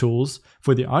editor tools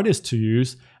for the artists to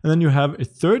use. And then you have a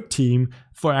third team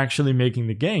for actually making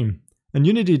the game. And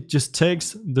Unity just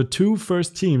takes the 2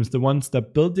 first teams, the ones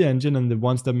that build the engine and the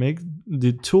ones that make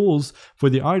the tools for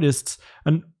the artists,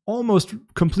 and almost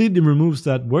completely removes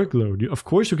that workload. Of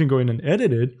course, you can go in and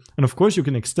edit it, and of course, you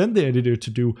can extend the editor to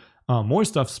do more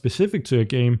stuff specific to a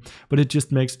game, but it just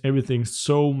makes everything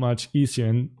so much easier.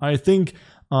 And I think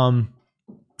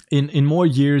in more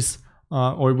years,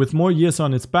 or with more years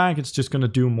on its back, it's just going to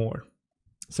do more.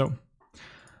 So,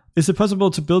 is it possible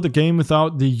to build a game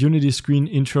without the Unity screen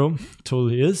intro?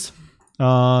 Totally is.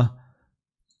 I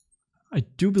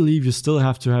do believe you still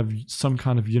have to have some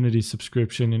kind of Unity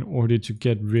subscription in order to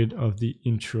get rid of the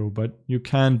intro, but you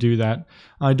can do that.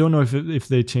 I don't know if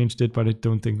they changed it, but I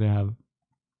don't think they have.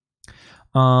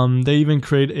 They even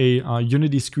create a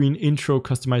Unity screen intro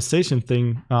customization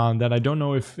thing that I don't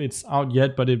know if it's out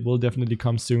yet, but it will definitely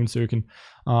come soon, so you can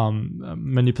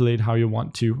manipulate how you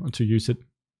want to use it,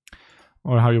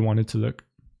 or how you want it to look.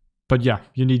 But yeah,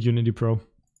 you need Unity Pro.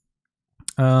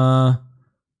 How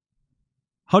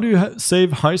do you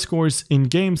save high scores in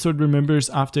game so it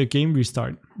remembers after a game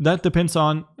restart? That depends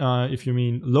on if you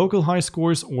mean local high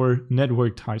scores or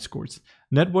networked high scores.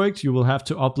 Networked, you will have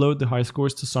to upload the high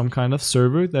scores to some kind of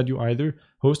server that you either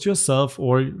host yourself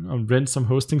or rent some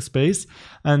hosting space.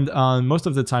 And most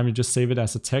of the time you just save it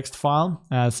as a text file,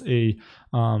 as a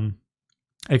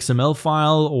XML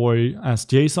file, or as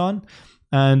JSON.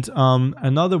 And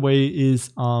another way is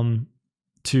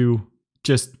to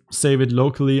just save it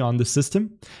locally on the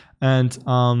system. And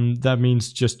that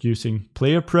means just using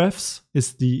player prefs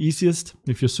is the easiest.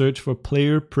 If you search for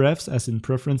player prefs, as in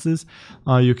preferences,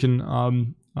 you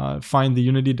can find the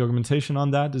Unity documentation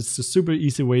on that. It's a super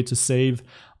easy way to save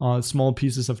small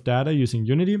pieces of data using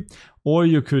Unity. Or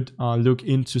you could look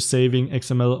into saving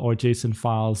XML or JSON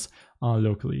files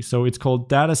locally. So it's called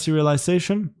data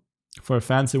serialization, for a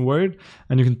fancy word,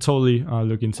 and you can totally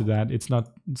look into that. It's not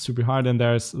super hard, and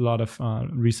there's a lot of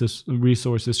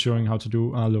resources showing how to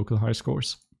do local high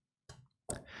scores.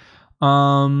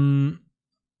 I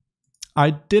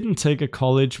didn't take a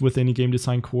college with any game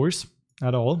design course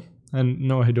at all, and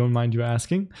no, I don't mind you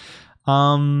asking.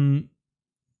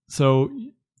 So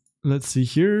let's see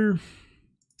here.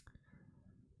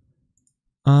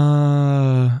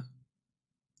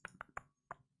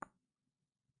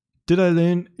 Did I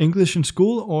learn English in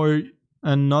school or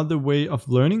another way of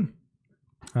learning?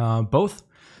 Both.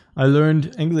 I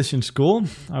learned English in school.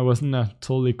 I wasn't a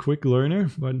totally quick learner,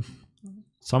 but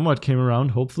somewhat came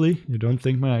around, hopefully. You don't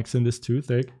think my accent is too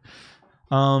thick.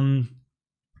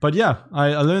 But yeah,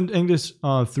 I learned English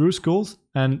through schools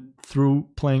and through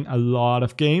playing a lot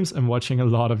of games and watching a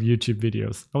lot of YouTube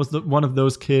videos. I was one of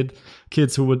those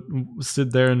kids who would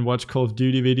sit there and watch Call of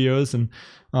Duty videos and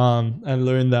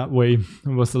learn that way. It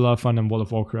was a lot of fun, and World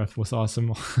of Warcraft was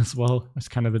awesome as well. I was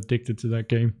kind of addicted to that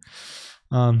game.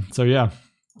 So yeah,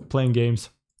 playing games.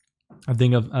 I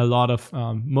think a lot of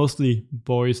mostly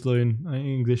boys learn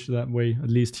English that way, at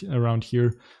least around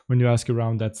here. When you ask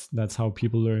around, that's how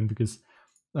people learn, because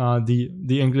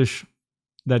the English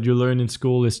that you learn in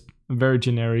school is very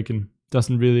generic and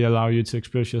doesn't really allow you to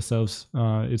express yourselves.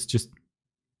 It's just,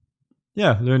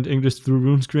 yeah, learned English through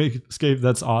RuneScape.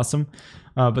 That's awesome.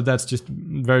 But that's just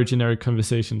very generic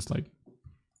conversations like,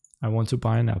 I want to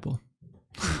buy an apple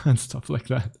and stuff like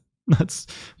that. That's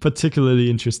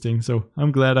particularly interesting. So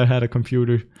I'm glad I had a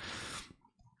computer.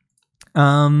 Do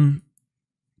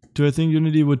I think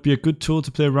Unity would be a good tool to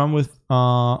play around with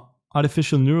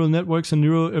artificial neural networks and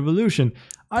neural evolution?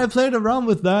 I played around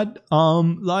with that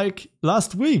like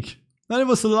last week, and it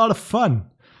was a lot of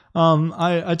fun.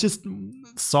 I just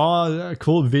saw a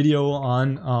cool video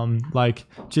on like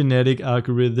genetic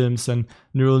algorithms and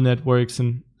neural networks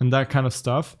and that kind of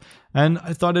stuff, and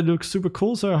I thought it looked super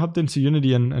cool, so I hopped into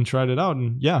Unity and tried it out.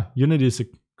 And yeah, Unity is a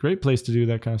great place to do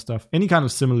that kind of stuff. Any kind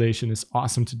of simulation is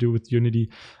awesome to do with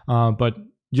Unity, but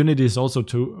Unity is also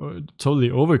totally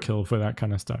overkill for that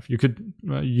kind of stuff. You could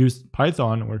use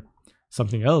Python or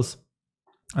something else,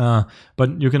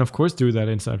 but you can of course do that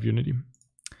inside of Unity.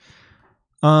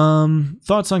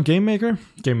 Thoughts on GameMaker?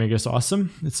 GameMaker is awesome.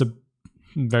 It's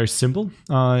very simple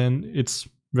and it's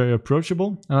very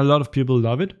approachable, and a lot of people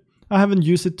love it. I haven't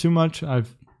used it too much.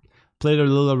 I've played a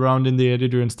little around in the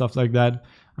editor and stuff like that.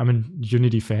 I'm a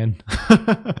Unity fan,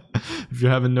 if you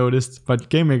haven't noticed. But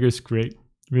GameMaker is great,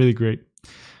 really great.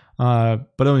 But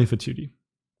only for 2D.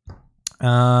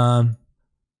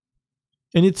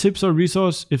 Any tips or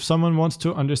resource if someone wants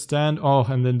to understand? Oh,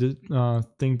 and then the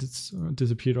thing that's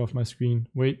disappeared off my screen.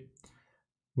 Wait.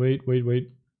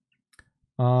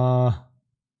 I'm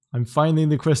finding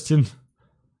the question.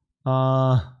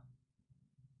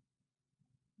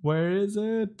 Where is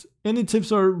it? Any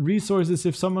tips or resources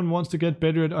if someone wants to get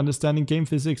better at understanding game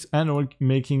physics and or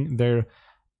making their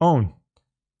own?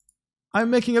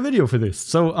 I'm making a video for this,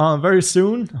 so very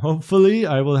soon, hopefully,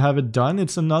 I will have it done.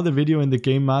 It's another video in the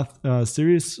Game Math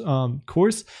series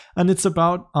course, and it's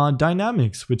about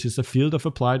dynamics, which is a field of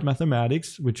applied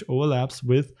mathematics, which overlaps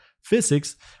with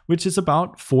physics, which is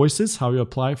about forces, how you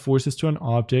apply forces to an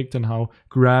object, and how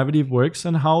gravity works,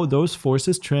 and how those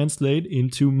forces translate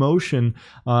into motion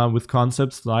with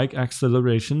concepts like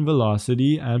acceleration,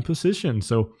 velocity, and position.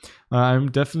 So I'm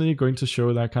definitely going to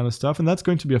show that kind of stuff, and that's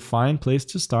going to be a fine place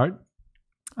to start.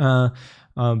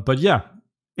 But yeah,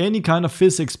 any kind of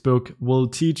physics book will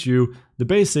teach you the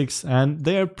basics, and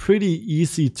they're pretty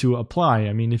easy to apply.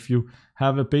 I mean, if you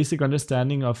have a basic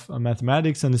understanding of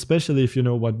mathematics, and especially if you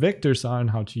know what vectors are and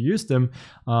how to use them,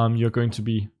 you're going to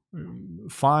be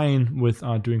fine with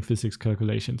doing physics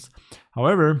calculations.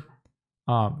 However,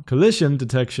 collision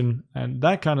detection and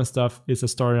that kind of stuff is a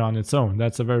story on its own.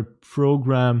 That's a very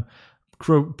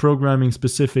programming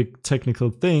specific technical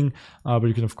thing, but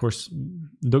you can of course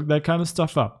look that kind of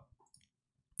stuff up.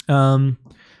 Let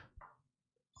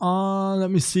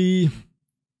me see.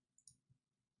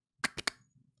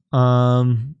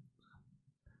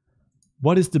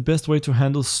 What is the best way to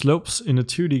handle slopes in a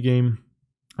 2D game?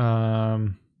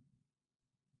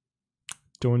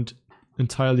 Don't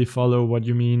entirely follow what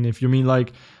you mean. If you mean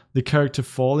like the character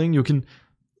falling, you can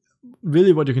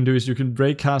really, what you can do is you can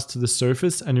breakcast to the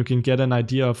surface and you can get an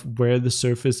idea of where the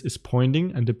surface is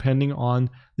pointing, and depending on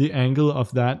the angle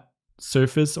of that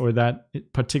surface or that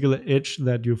particular edge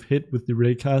that you've hit with the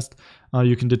raycast,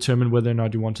 you can determine whether or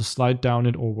not you want to slide down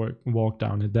it or walk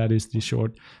down it. That is the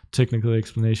short technical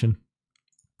explanation.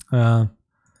 Yep.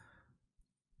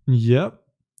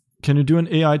 Can you do an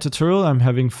AI tutorial? I'm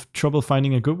having trouble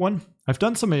finding a good one. I've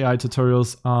done some AI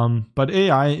tutorials, but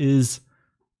AI is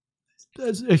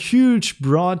a huge,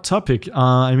 broad topic.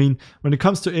 I mean, when it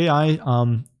comes to AI,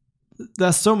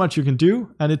 there's so much you can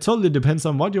do, and it totally depends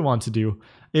on what you want to do.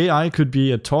 AI could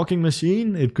be a talking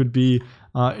machine, it could be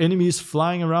enemies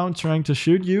flying around trying to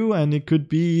shoot you, and it could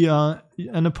be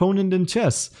an opponent in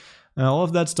chess. All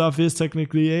of that stuff is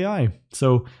technically AI.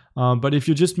 So, but if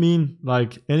you just mean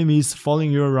like enemies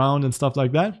following you around and stuff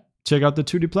like that, check out the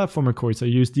 2D platformer course. I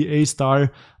use the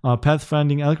A-star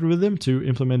pathfinding algorithm to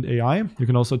implement AI. You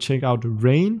can also check out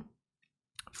Rain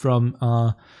from,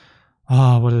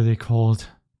 what are they called?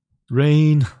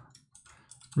 Rain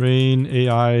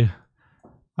AI.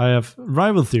 I have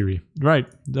Rival Theory, right?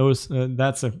 Those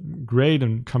that's a great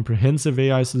and comprehensive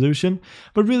AI solution.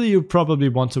 But really, you probably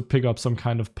want to pick up some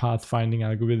kind of pathfinding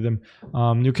algorithm.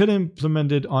 You can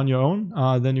implement it on your own.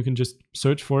 Then you can just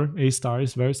search for A-star.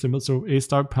 It's very simple. So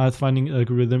A-star pathfinding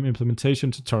algorithm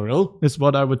implementation tutorial is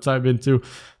what I would type into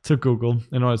Google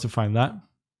in order to find that.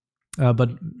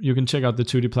 But you can check out the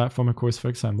 2D platformer course, for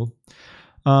example.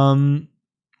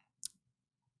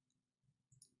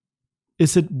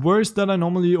 Is it worse that I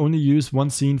normally only use one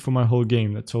scene for my whole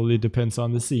game? That totally depends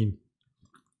on the scene.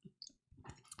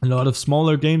 A lot of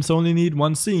smaller games only need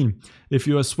one scene. If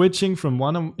you are switching from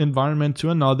one environment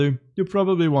to another, you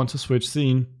probably want to switch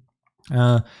scene.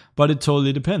 But it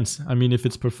totally depends. I mean, if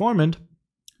it's performant,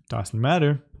 doesn't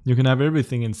matter. You can have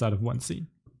everything inside of one scene.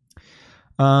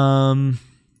 Have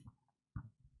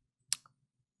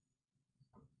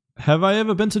I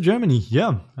ever been to Germany?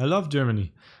 Yeah, I love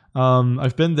Germany.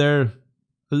 I've been there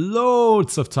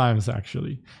loads of times,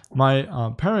 actually.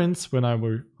 My parents, when I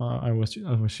was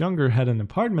younger, had an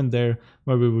apartment there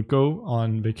where we would go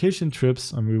on vacation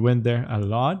trips, and we went there a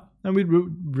lot, and we'd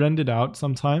rent it out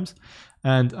sometimes.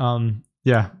 And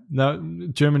yeah,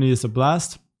 Germany is a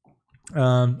blast.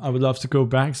 I would love to go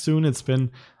back soon. It's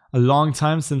been a long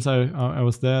time since I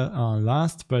was there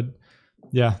last, but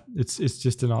yeah, it's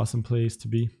just an awesome place to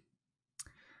be.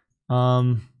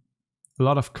 A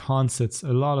lot of concerts,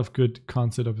 a lot of good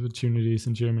concert opportunities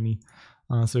in Germany.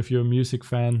 So if you're a music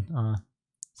fan,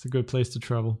 it's a good place to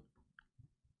travel.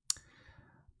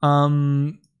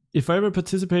 If I ever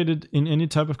participated in any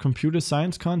type of computer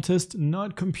science contest,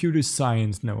 not computer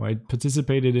science, no. I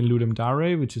participated in Ludum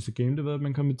Dare, which is a game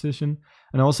development competition.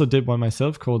 And I also did one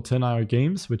myself called 10 Hour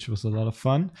Games, which was a lot of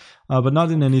fun. But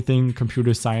not in anything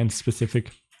computer science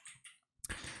specific.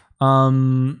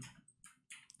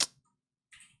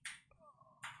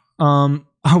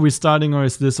 Are we starting, or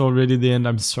is this already the end?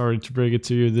 I'm sorry to break it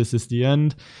to you. This is the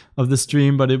end of the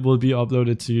stream, but it will be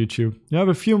uploaded to YouTube. You have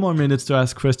a few more minutes to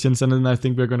ask questions, and then I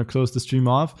think we're going to close the stream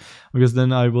off, because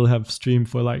then I will have streamed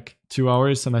for like 2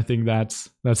 hours, and I think that's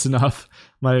enough.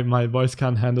 My voice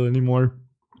can't handle anymore.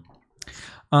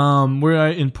 We're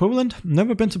in Poland.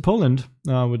 Never been to Poland.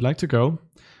 Would like to go.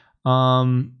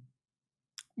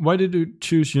 Why did you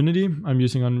choose Unity? I'm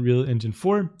using Unreal Engine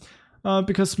 4.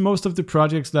 Because most of the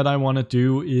projects that I want to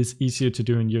do is easier to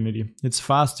do in Unity. It's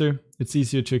faster, it's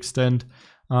easier to extend,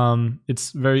 it's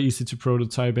very easy to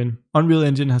prototype in. Unreal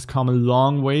Engine has come a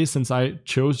long way since I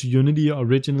chose Unity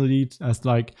originally as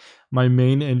like my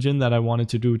main engine that I wanted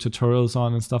to do tutorials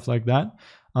on and stuff like that.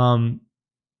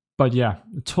 But yeah,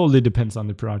 it totally depends on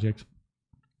the project.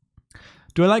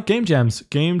 Do I like game jams?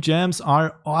 Game jams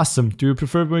are awesome. Do you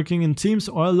prefer working in teams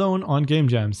or alone on game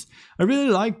jams? I really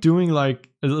like doing like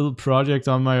a little project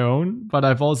on my own, but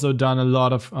I've also done a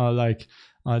lot of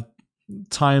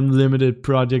time limited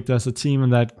project as a team,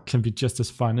 and that can be just as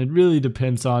fun. It really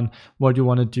depends on what you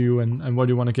want to do and what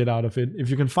you want to get out of it. If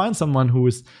you can find someone who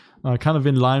is kind of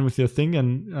in line with your thing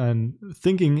and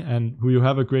thinking, and who you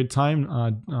have a great time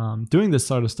doing this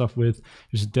sort of stuff with,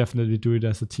 you should definitely do it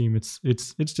as a team. It's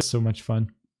just so much fun.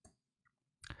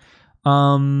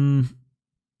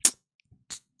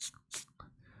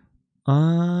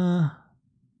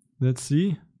 Let's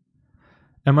see.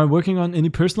 Am I working on any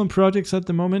personal projects at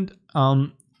the moment?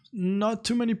 Not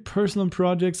too many personal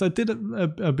projects. I did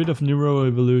a bit of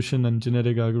neuroevolution and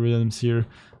genetic algorithms here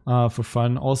for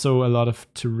fun. Also a lot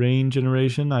of terrain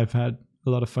generation. I've had a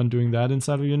lot of fun doing that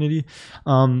inside of Unity.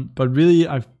 But really,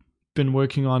 I've been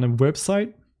working on a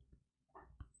website,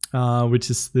 which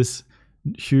is this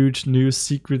huge new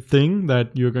secret thing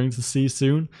that you're going to see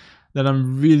soon, that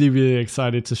I'm really, really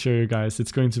excited to show you guys.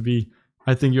 It's going to be,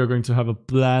 I think you're going to have a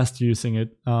blast using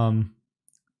it.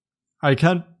 I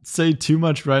can't say too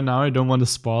much right now. I don't want to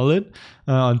spoil it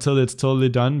until it's totally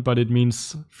done, but it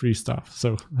means free stuff.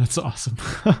 So that's awesome.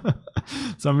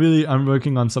 So I'm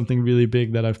working on something really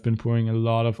big that I've been pouring a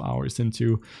lot of hours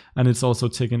into, and it's also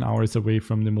taken hours away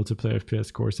from the multiplayer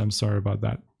FPS course. I'm sorry about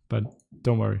that, but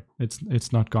don't worry.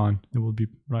 It's not gone. It will be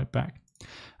right back.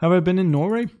 Have I been in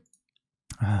Norway?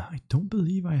 I don't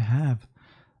believe I have.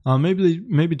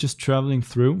 Maybe just traveling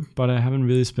through, but I haven't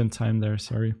really spent time there.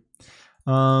 Sorry.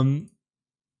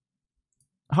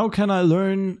 How can I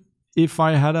learn if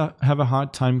I have a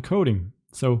hard time coding?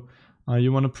 So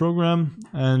you want to program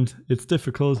and it's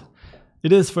difficult.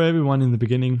 It is for everyone in the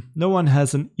beginning. No one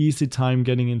has an easy time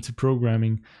getting into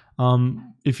programming.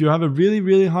 If you have a really,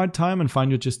 really hard time and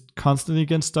find you just constantly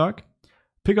get stuck,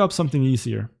 pick up something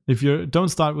easier. Don't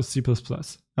start with C++.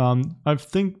 I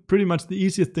think pretty much the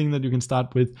easiest thing that you can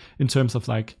start with in terms of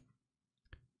like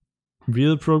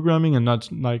real programming and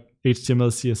not like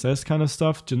HTML, CSS kind of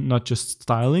stuff, not just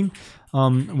styling,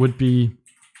 would be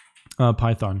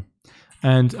Python.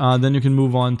 And then you can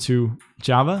move on to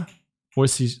Java or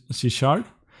C#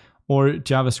 or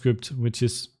JavaScript, which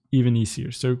is even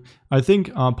easier. So I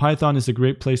think Python is a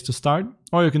great place to start,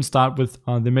 or you can start with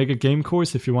the Make a Game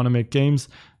course if you want to make games.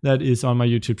 That is on my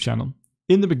YouTube channel.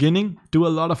 In the beginning, do a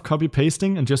lot of copy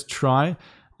pasting and just try.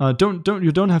 You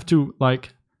don't have to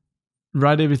like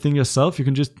write everything yourself. You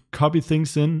can just copy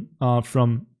things in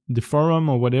from the forum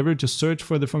or whatever. Just search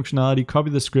for the functionality, copy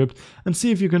the script, and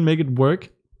see if you can make it work,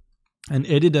 and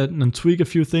edit it and tweak a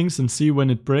few things and see when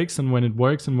it breaks and when it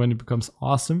works and when it becomes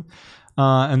awesome.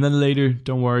 And then later,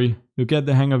 don't worry, you'll get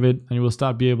the hang of it and you will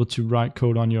start be able to write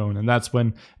code on your own. And that's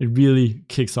when it really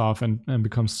kicks off and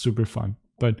becomes super fun.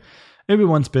 But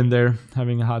everyone's been there,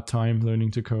 having a hard time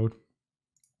learning to code.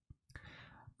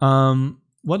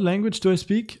 What language do I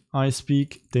speak? I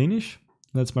speak Danish.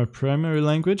 That's my primary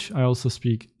language. I also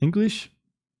speak English,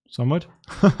 somewhat.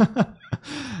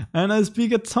 And I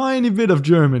speak a tiny bit of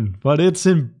German, but it's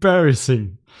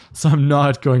embarrassing. So I'm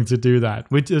not going to do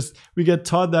that. We get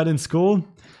taught that in school,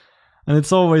 and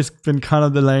it's always been kind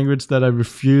of the language that I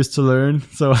refuse to learn.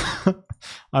 So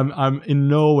I'm in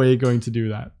no way going to do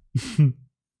that.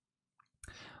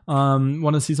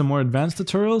 Want to see some more advanced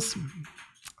tutorials?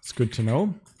 It's good to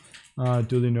know.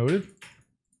 Duly noted.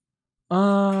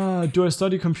 Do I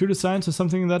study computer science or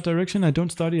something in that direction? I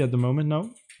don't study at the moment, no.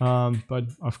 But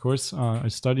of course, I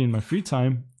study in my free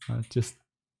time, just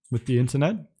with the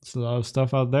internet. There's a lot of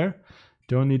stuff out there.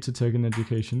 Don't need to take an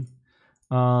education.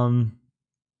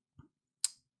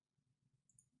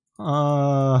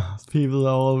 People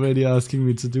are already asking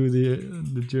me to do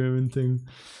the German thing.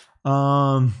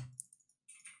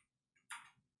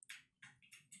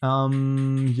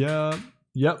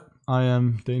 Yep, I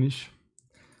am Danish.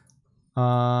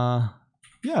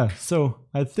 Yeah, so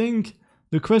I think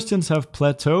the questions have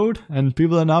plateaued and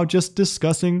people are now just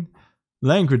discussing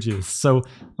languages. So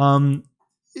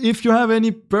if you have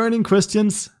any burning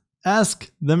questions,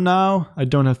 ask them now. I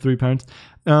don't have 3 parents.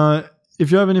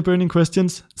 If you have any burning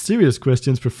questions, serious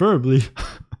questions preferably,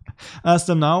 ask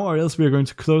them now, or else we are going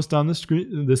to close down the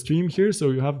stream here.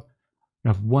 So you have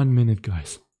 1 minute,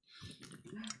 guys.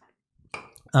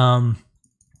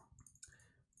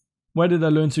 Where did I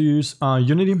learn to use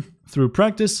Unity? Through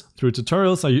practice, through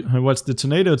tutorials. I watched the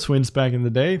Tornado Twins back in the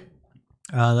day.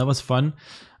 That was fun.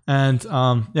 And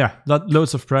yeah,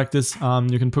 loads of practice.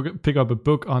 You can pick up a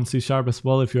book on C# as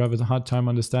well if you have a hard time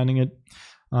understanding it.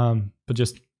 But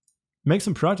just make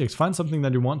some projects. Find something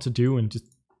that you want to do and just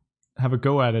have a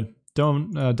go at it.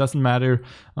 Doesn't matter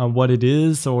what it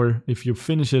is or if you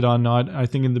finish it or not. I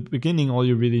think in the beginning, all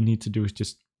you really need to do is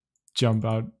just jump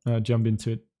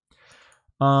into it.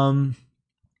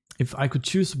 If I could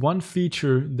choose one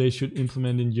feature they should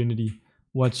implement in Unity,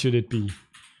 what should it be?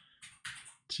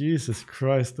 Jesus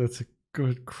Christ, that's a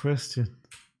good question.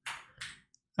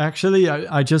 Actually,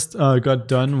 I just got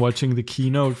done watching the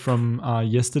keynote from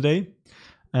yesterday,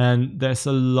 and there's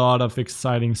a lot of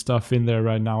exciting stuff in there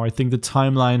right now. I think the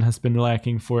timeline has been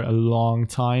lacking for a long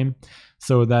time,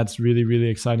 so that's really, really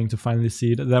exciting to finally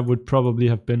see it. That would probably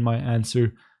have been my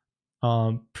answer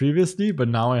previously, but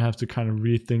now I have to kind of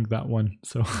rethink that one.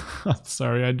 So I'm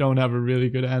sorry, I don't have a really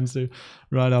good answer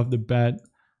right off the bat.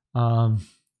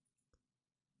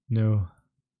 No,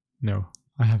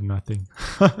 I have nothing.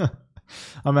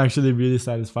 I'm actually really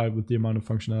satisfied with the amount of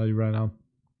functionality right now.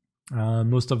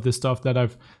 Most of the stuff that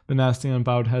I've been asking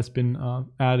about has been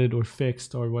added or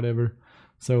fixed or whatever.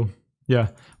 So yeah,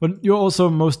 but you also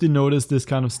mostly notice this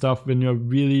kind of stuff when you're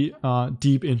really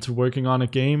deep into working on a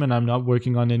game, and I'm not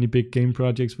working on any big game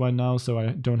projects right now, so I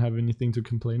don't have anything to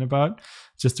complain about.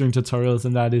 Just doing tutorials,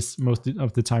 and that is most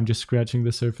of the time just scratching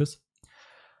the surface.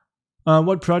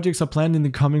 What projects are planned in the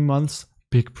coming months?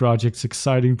 Big projects,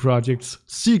 exciting projects,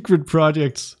 secret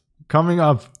projects coming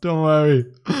up, don't worry.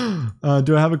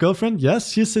 Do I have a girlfriend? Yes,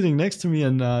 she's sitting next to me,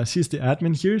 and she's the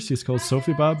admin here. She's called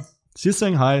Sophie Bob. She's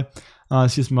saying hi.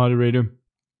 She's moderator,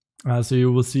 so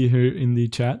you will see her in the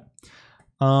chat.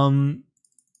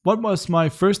 What was my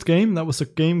first game? That was a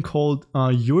game called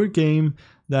Your Game.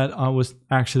 That's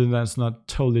not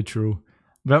totally true.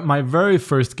 But my very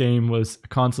first game was a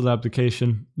console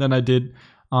application. Then I did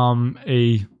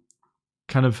a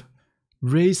kind of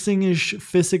racing-ish,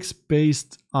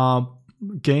 physics-based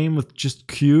game with just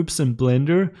cubes and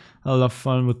Blender. A lot of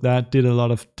fun with that. Did a lot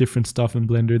of different stuff in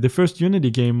Blender. The first Unity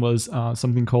game was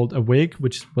something called Awake,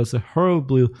 which was a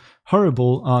horrible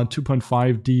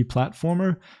 2.5D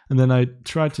platformer. And then I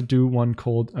tried to do one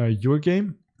called Your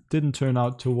Game. Didn't turn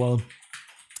out too well,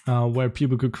 where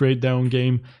people could create their own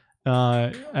game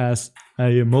as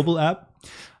a mobile app.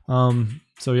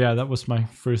 So yeah, that was my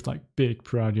first like big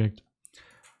project.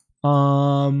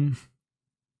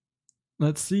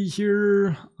 Let's see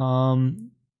here.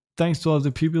 Thanks to all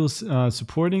the people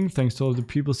supporting. Thanks to all the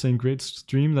people saying great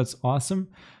stream. That's awesome.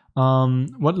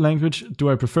 What language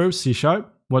do I prefer? C#.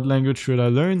 What language should I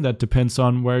learn? That depends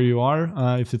on where you are.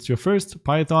 If it's your first,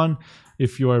 Python.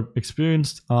 If you are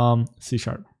experienced, C#.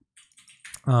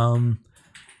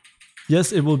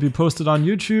 Yes, it will be posted on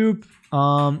YouTube.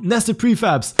 Nested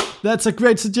prefabs. That's a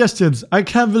great suggestion. I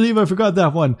can't believe I forgot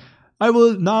that one. I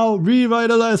will now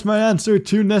revitalize my answer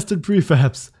to nested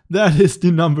prefabs. That is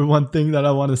the #1 thing that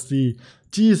I want to see.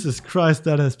 Jesus Christ,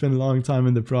 that has been a long time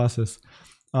in the process.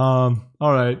 All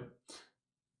right.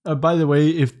 By the way,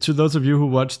 if to those of you who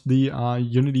watched the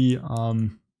Unity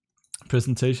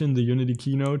presentation, the Unity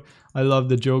keynote, I love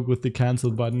the joke with the cancel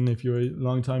button. If you're a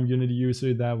long-time Unity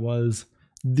user, that was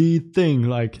the thing.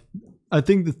 Like, I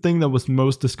think the thing that was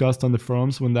most discussed on the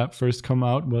forums when that first came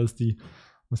out was the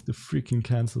freaking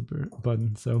cancel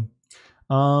button. So,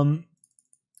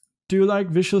 do you like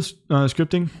visual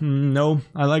scripting? No,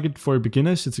 I like it for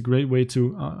beginners. It's a great way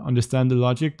to understand the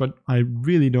logic, but I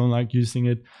really don't like using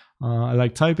it. I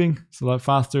like typing. It's a lot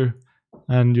faster,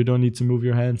 and you don't need to move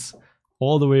your hands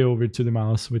all the way over to the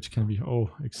mouse, which can be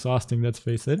exhausting. Let's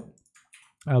face it.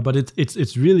 But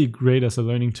it's really great as a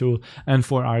learning tool, and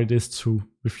for artists who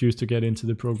refuse to get into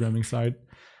the programming side.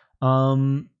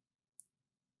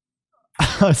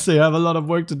 I say I have a lot of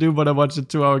work to do, but I watched a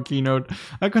 2-hour keynote.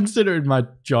 I consider it my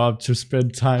job to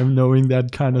spend time knowing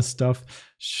that kind of stuff.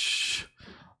 Shh.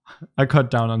 I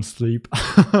cut down on sleep,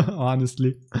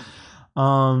 honestly.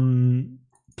 Can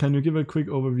you give a quick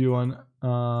overview on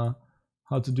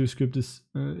how to do scripted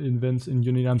events in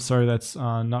Unity? I'm sorry, that's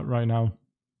not right now.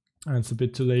 It's a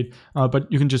bit too late.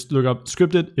 But you can just look up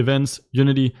scripted events,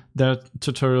 Unity. There are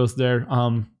tutorials there.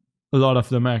 A lot of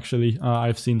them actually.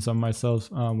 I've seen some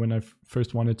myself when I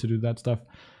first wanted to do that stuff.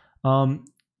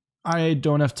 I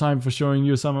don't have time for showing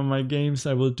you some of my games.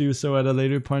 I will do so at a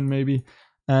later point maybe.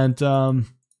 And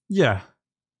yeah.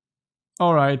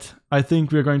 All right. I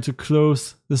think we're going to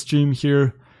close the stream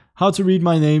here. How to read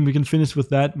my name. We can finish with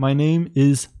that. My name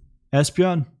is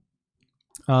Asbjørn.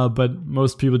 But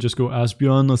most people just go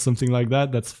Asbjørn or something like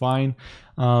that. That's fine.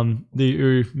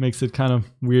 The makes it kind of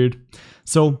weird.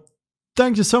 So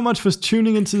thank you so much for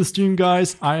tuning into the stream,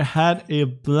 guys. I had a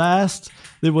blast.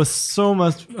 It was so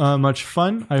much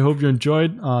fun. I hope you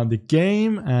enjoyed the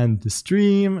game and the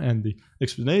stream and the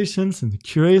explanations and the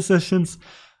QA sessions.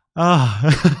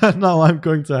 Now I'm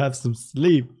going to have some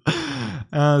sleep.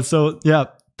 So yeah,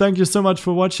 thank you so much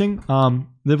for watching.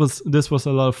 This was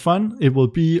a lot of fun. It will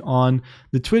be on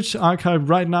the Twitch archive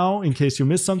right now in case you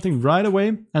missed something right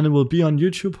away, and it will be on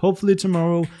YouTube hopefully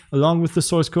tomorrow along with the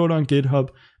source code on GitHub.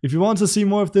 If you want to see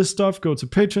more of this stuff, go to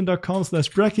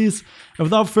patreon.com/Brackeys. And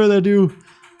without further ado,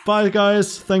 bye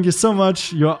guys. Thank you so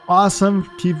much. You're awesome.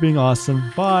 Keep being awesome.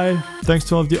 Bye. Thanks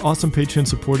to all of the awesome Patreon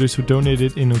supporters who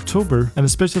donated in October. And a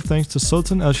special thanks to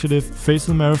Sultan El-Shadif,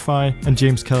 Faisal Marifai, and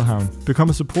James Calhoun.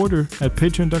 Become a supporter at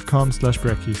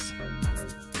patreon.com/Brackeys.